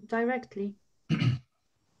question directly?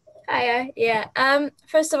 Hiya, yeah.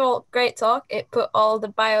 First of all, great talk. It put all the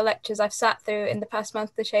bio lectures I've sat through in the past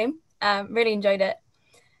month to shame. Really enjoyed it.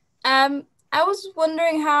 I was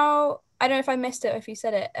wondering how, I don't know if I missed it or if you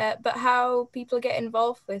said it, but how people get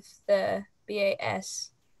involved with the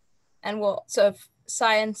BAS and what sort of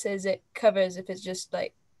sciences it covers, if it's just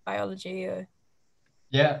like biology or...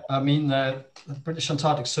 Yeah, I mean, the British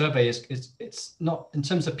Antarctic Survey it's not, in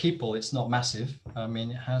terms of people, it's not massive. I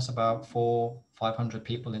mean, it has about 400-500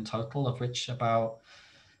 people in total, of which about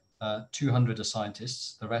 200 are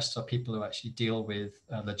scientists. The rest are people who actually deal with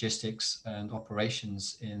logistics and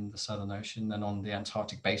operations in the Southern Ocean and on the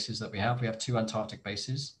Antarctic bases that we have. We have 2 Antarctic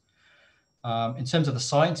bases. In terms of the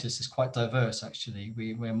scientists, it's quite diverse, actually.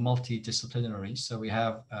 We're multidisciplinary. So we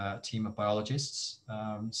have a team of biologists.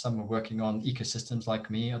 Some are working on ecosystems like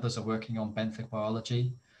me. Others are working on benthic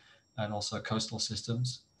biology and also coastal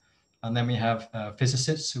systems. And then we have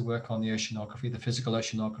physicists who work on the oceanography, the physical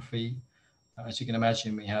oceanography. As you can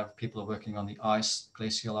imagine, we have people working on the ice,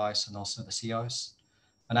 glacial ice, and also the sea ice,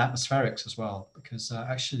 and atmospherics as well, because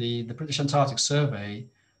actually the British Antarctic Survey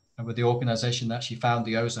were the organization that actually found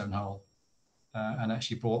the ozone hole and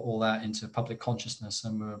actually brought all that into public consciousness,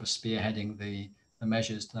 and were spearheading the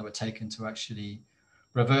measures that were taken to actually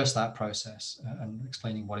reverse that process and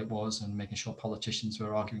explaining what it was and making sure politicians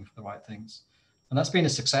were arguing for the right things. And that's been a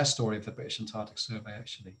success story of the British Antarctic Survey,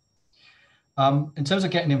 actually. In terms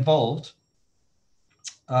of getting involved,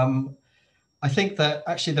 I think that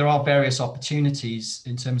actually there are various opportunities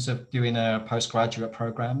in terms of doing postgraduate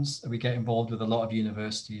programs. We get involved with a lot of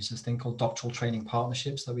universities. There's a thing called doctoral training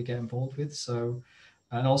partnerships that we get involved with. So,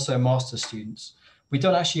 and also master's students. We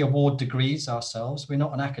don't actually award degrees ourselves. We're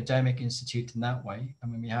not an academic institute in that way. I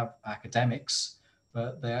mean, we have academics,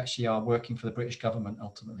 but they actually are working for the British government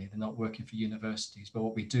ultimately. They're not working for universities. But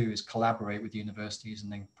what we do is collaborate with universities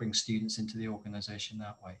and then bring students into the organization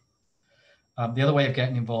that way. The other way of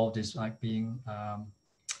getting involved is like being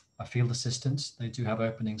a field assistant. They do have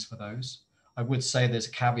openings for those. I would say there's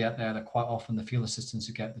a caveat there that quite often the field assistants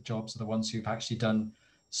who get the jobs are the ones who've actually done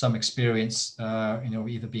some experience,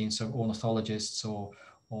 either being sort of ornithologists or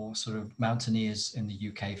sort of mountaineers in the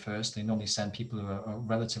UK first. They normally send people who are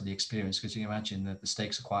relatively experienced, because you can imagine that the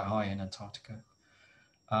stakes are quite high in Antarctica.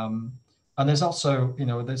 And there's also,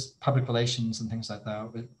 there's public relations and things like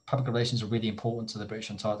that. Public relations are really important to the British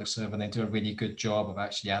Antarctic Survey, and they do a really good job of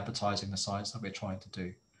actually advertising the science that we're trying to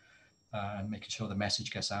do and making sure the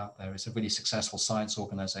message gets out there. It's a really successful science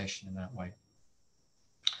organization in that way.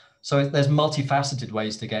 So there's multifaceted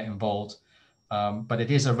ways to get involved, but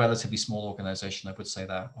it is a relatively small organization. I would say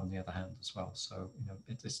that on the other hand as well. So,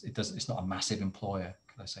 it's not a massive employer,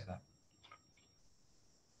 could I say that?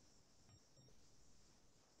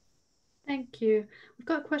 Thank you. We've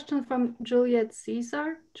got a question from Juliet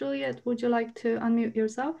Caesar. Juliet, would you like to unmute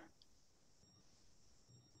yourself?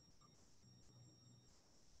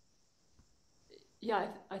 Yeah,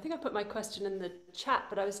 I think I put my question in the chat,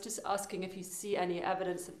 but I was just asking if you see any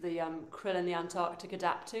evidence of the krill in the Antarctic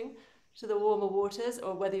adapting to the warmer waters,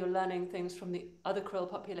 or whether you're learning things from the other krill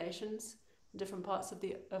populations in different parts of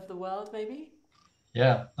the world, maybe?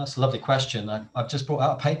 Yeah, that's a lovely question. I've just brought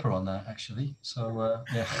out a paper on that, actually. So,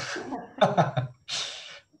 yeah.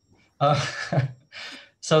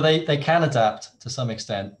 So they can adapt to some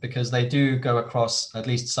extent, because they do go across at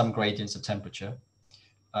least some gradients of temperature.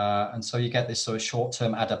 And so you get this sort of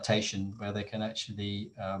short-term adaptation where they can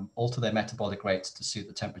actually alter their metabolic rates to suit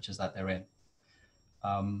the temperatures that they're in.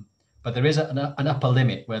 But there is an upper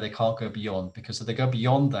limit where they can't go beyond, because if they go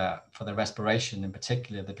beyond that for their respiration in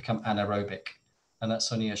particular, they become anaerobic. And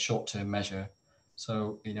that's only a short-term measure.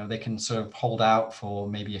 So, they can sort of hold out for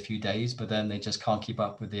maybe a few days, but then they just can't keep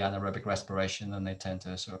up with the anaerobic respiration, and they tend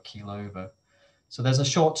to sort of keel over. So there's a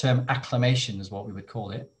short-term acclimation, is what we would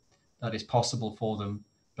call it, that is possible for them.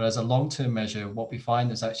 But as a long-term measure, what we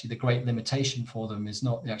find is actually the great limitation for them is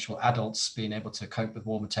not the actual adults being able to cope with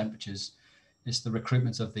warmer temperatures. It's the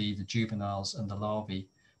recruitment of the juveniles and the larvae.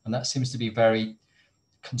 And that seems to be very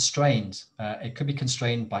constrained. It could be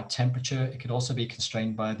constrained by temperature. It could also be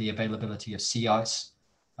constrained by the availability of sea ice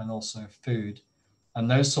and also food. And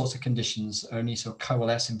those sorts of conditions only sort of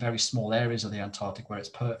coalesce in very small areas of the Antarctic where it's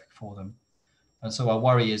perfect for them. And so our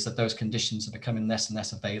worry is that those conditions are becoming less and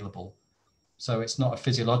less available. So it's not a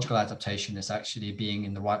physiological adaptation, it's actually being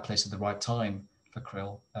in the right place at the right time for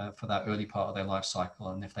krill for that early part of their life cycle.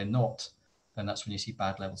 And if they're not, then that's when you see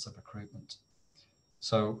bad levels of recruitment.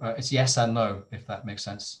 So it's yes and no, if that makes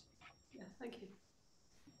sense. Yeah, thank you.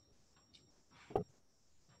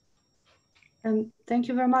 Thank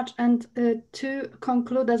you very much. And to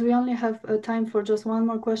conclude, as we only have time for just one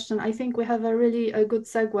more question, I think we have a really good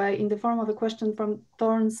segue in the form of a question from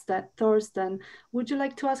Thorsten. Would you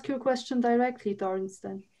like to ask your question directly,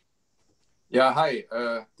 Thorsten? Yeah, hi,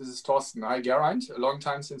 this is Thorsten. Hi, Geraint. A long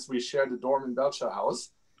time since we shared a dorm in Belcher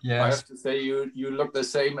House. Yes. I have to say you look the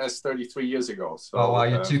same as 33 years ago. So, oh, wow,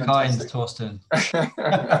 you're too fantastic. kind, Thorsten.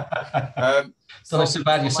 So so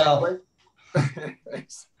bad yourself.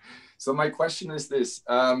 Thanks. So my question is this.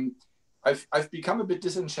 I've become a bit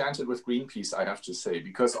disenchanted with Greenpeace, I have to say,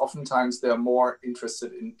 because oftentimes they're more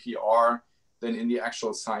interested in PR than in the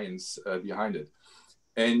actual science behind it.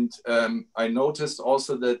 And I noticed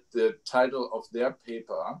also that the title of their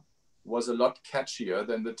paper was a lot catchier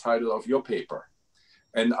than the title of your paper.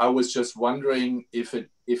 And I was just wondering if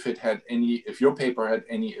your paper had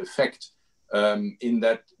any effect in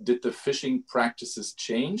that. Did the fishing practices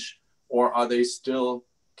change, or are they still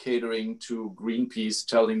catering to Greenpeace,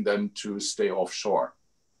 telling them to stay offshore?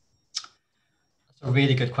 That's A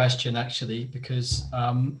really good question, actually, because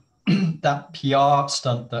that PR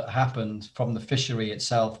stunt that happened from the fishery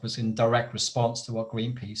itself was in direct response to what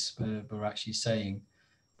Greenpeace were actually saying,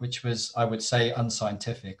 which was, I would say,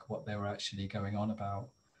 unscientific, what they were actually going on about.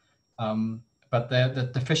 But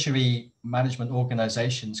the fishery management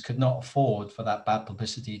organizations could not afford for that bad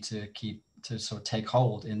publicity to sort of take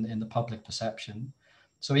hold in the public perception.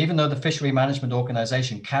 So even though the fishery management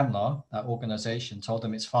organization, CAMLA, that organization, told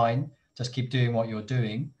them it's fine, just keep doing what you're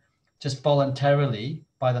doing, just voluntarily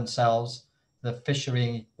by themselves, the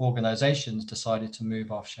fishery organizations decided to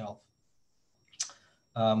move off shelf.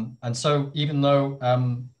 And so even though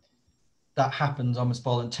that happened almost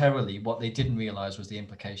voluntarily, what they didn't realize was the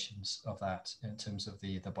implications of that in terms of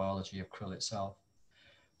the biology of krill itself.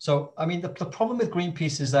 So, I mean, the problem with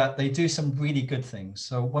Greenpeace is that they do some really good things.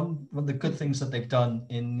 So one of the good things that they've done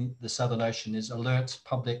in the Southern Ocean is alert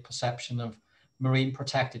public perception of marine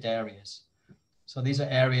protected areas. So these are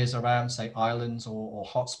areas around, say, islands or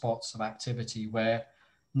hotspots of activity where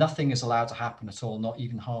nothing is allowed to happen at all, not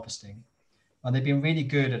even harvesting. And they've been really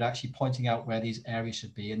good at actually pointing out where these areas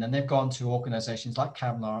should be. And then they've gone to organizations like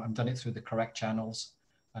CAMLA and done it through the correct channels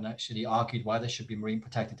and actually argued why there should be marine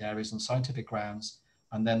protected areas on scientific grounds.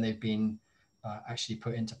 And then they've been actually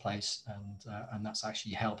put into place, and that's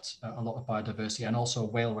actually helped a lot of biodiversity and also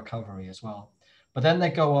whale recovery as well. But then they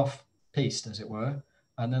go off piste, as it were,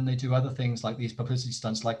 and then they do other things like these publicity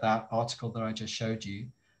stunts, like that article that I just showed you.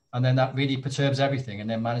 And then that really perturbs everything. And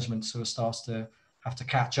then management sort of starts to have to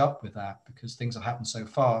catch up with that because things have happened so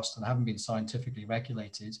fast and haven't been scientifically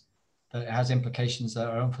regulated that it has implications that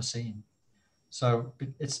are unforeseen. So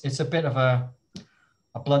it's a bit of a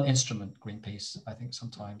blunt instrument, Greenpeace, I think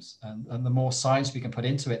sometimes. And the more science we can put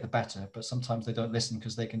into it, the better. But sometimes they don't listen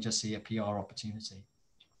because they can just see a PR opportunity.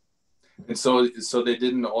 And so they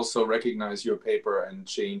didn't also recognize your paper and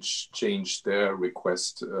change their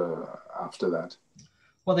request after that?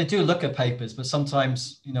 Well, they do look at papers, but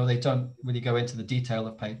sometimes, you know, they don't really go into the detail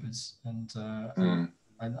of papers and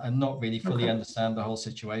not really fully understand the whole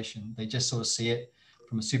situation. They just sort of see it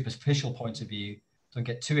from a superficial point of view, don't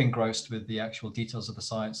get too engrossed with the actual details of the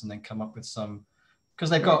science, and then come up with some,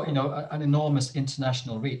 because they've got, you know, an enormous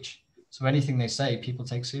international reach. So anything they say, people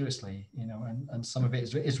take seriously, you know, and some of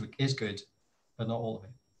it is good, but not all of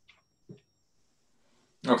it.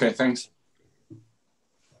 Okay, thanks.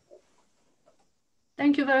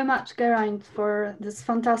 Thank you very much, Geraint, for this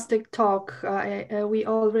fantastic talk. We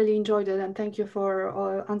all really enjoyed it, and thank you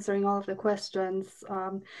for answering all of the questions.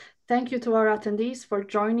 Thank you to our attendees for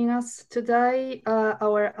joining us today.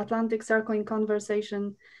 Our Atlantic Circle in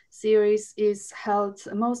Conversation series is held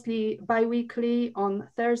mostly bi-weekly on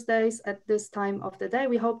Thursdays at this time of the day.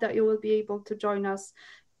 We hope that you will be able to join us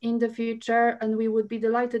in the future, and we would be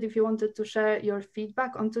delighted if you wanted to share your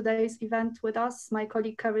feedback on today's event with us. My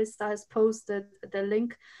colleague Carissa has posted the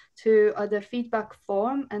link to the feedback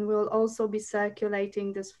form, and we'll also be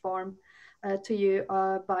circulating this form to you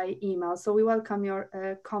by email. So we welcome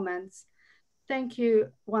your comments. Thank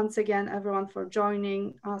you once again, everyone, for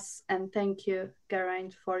joining us, and thank you,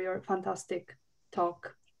 Geraint, for your fantastic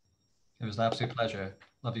talk. It was an absolute pleasure.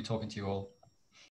 Lovely talking to you all.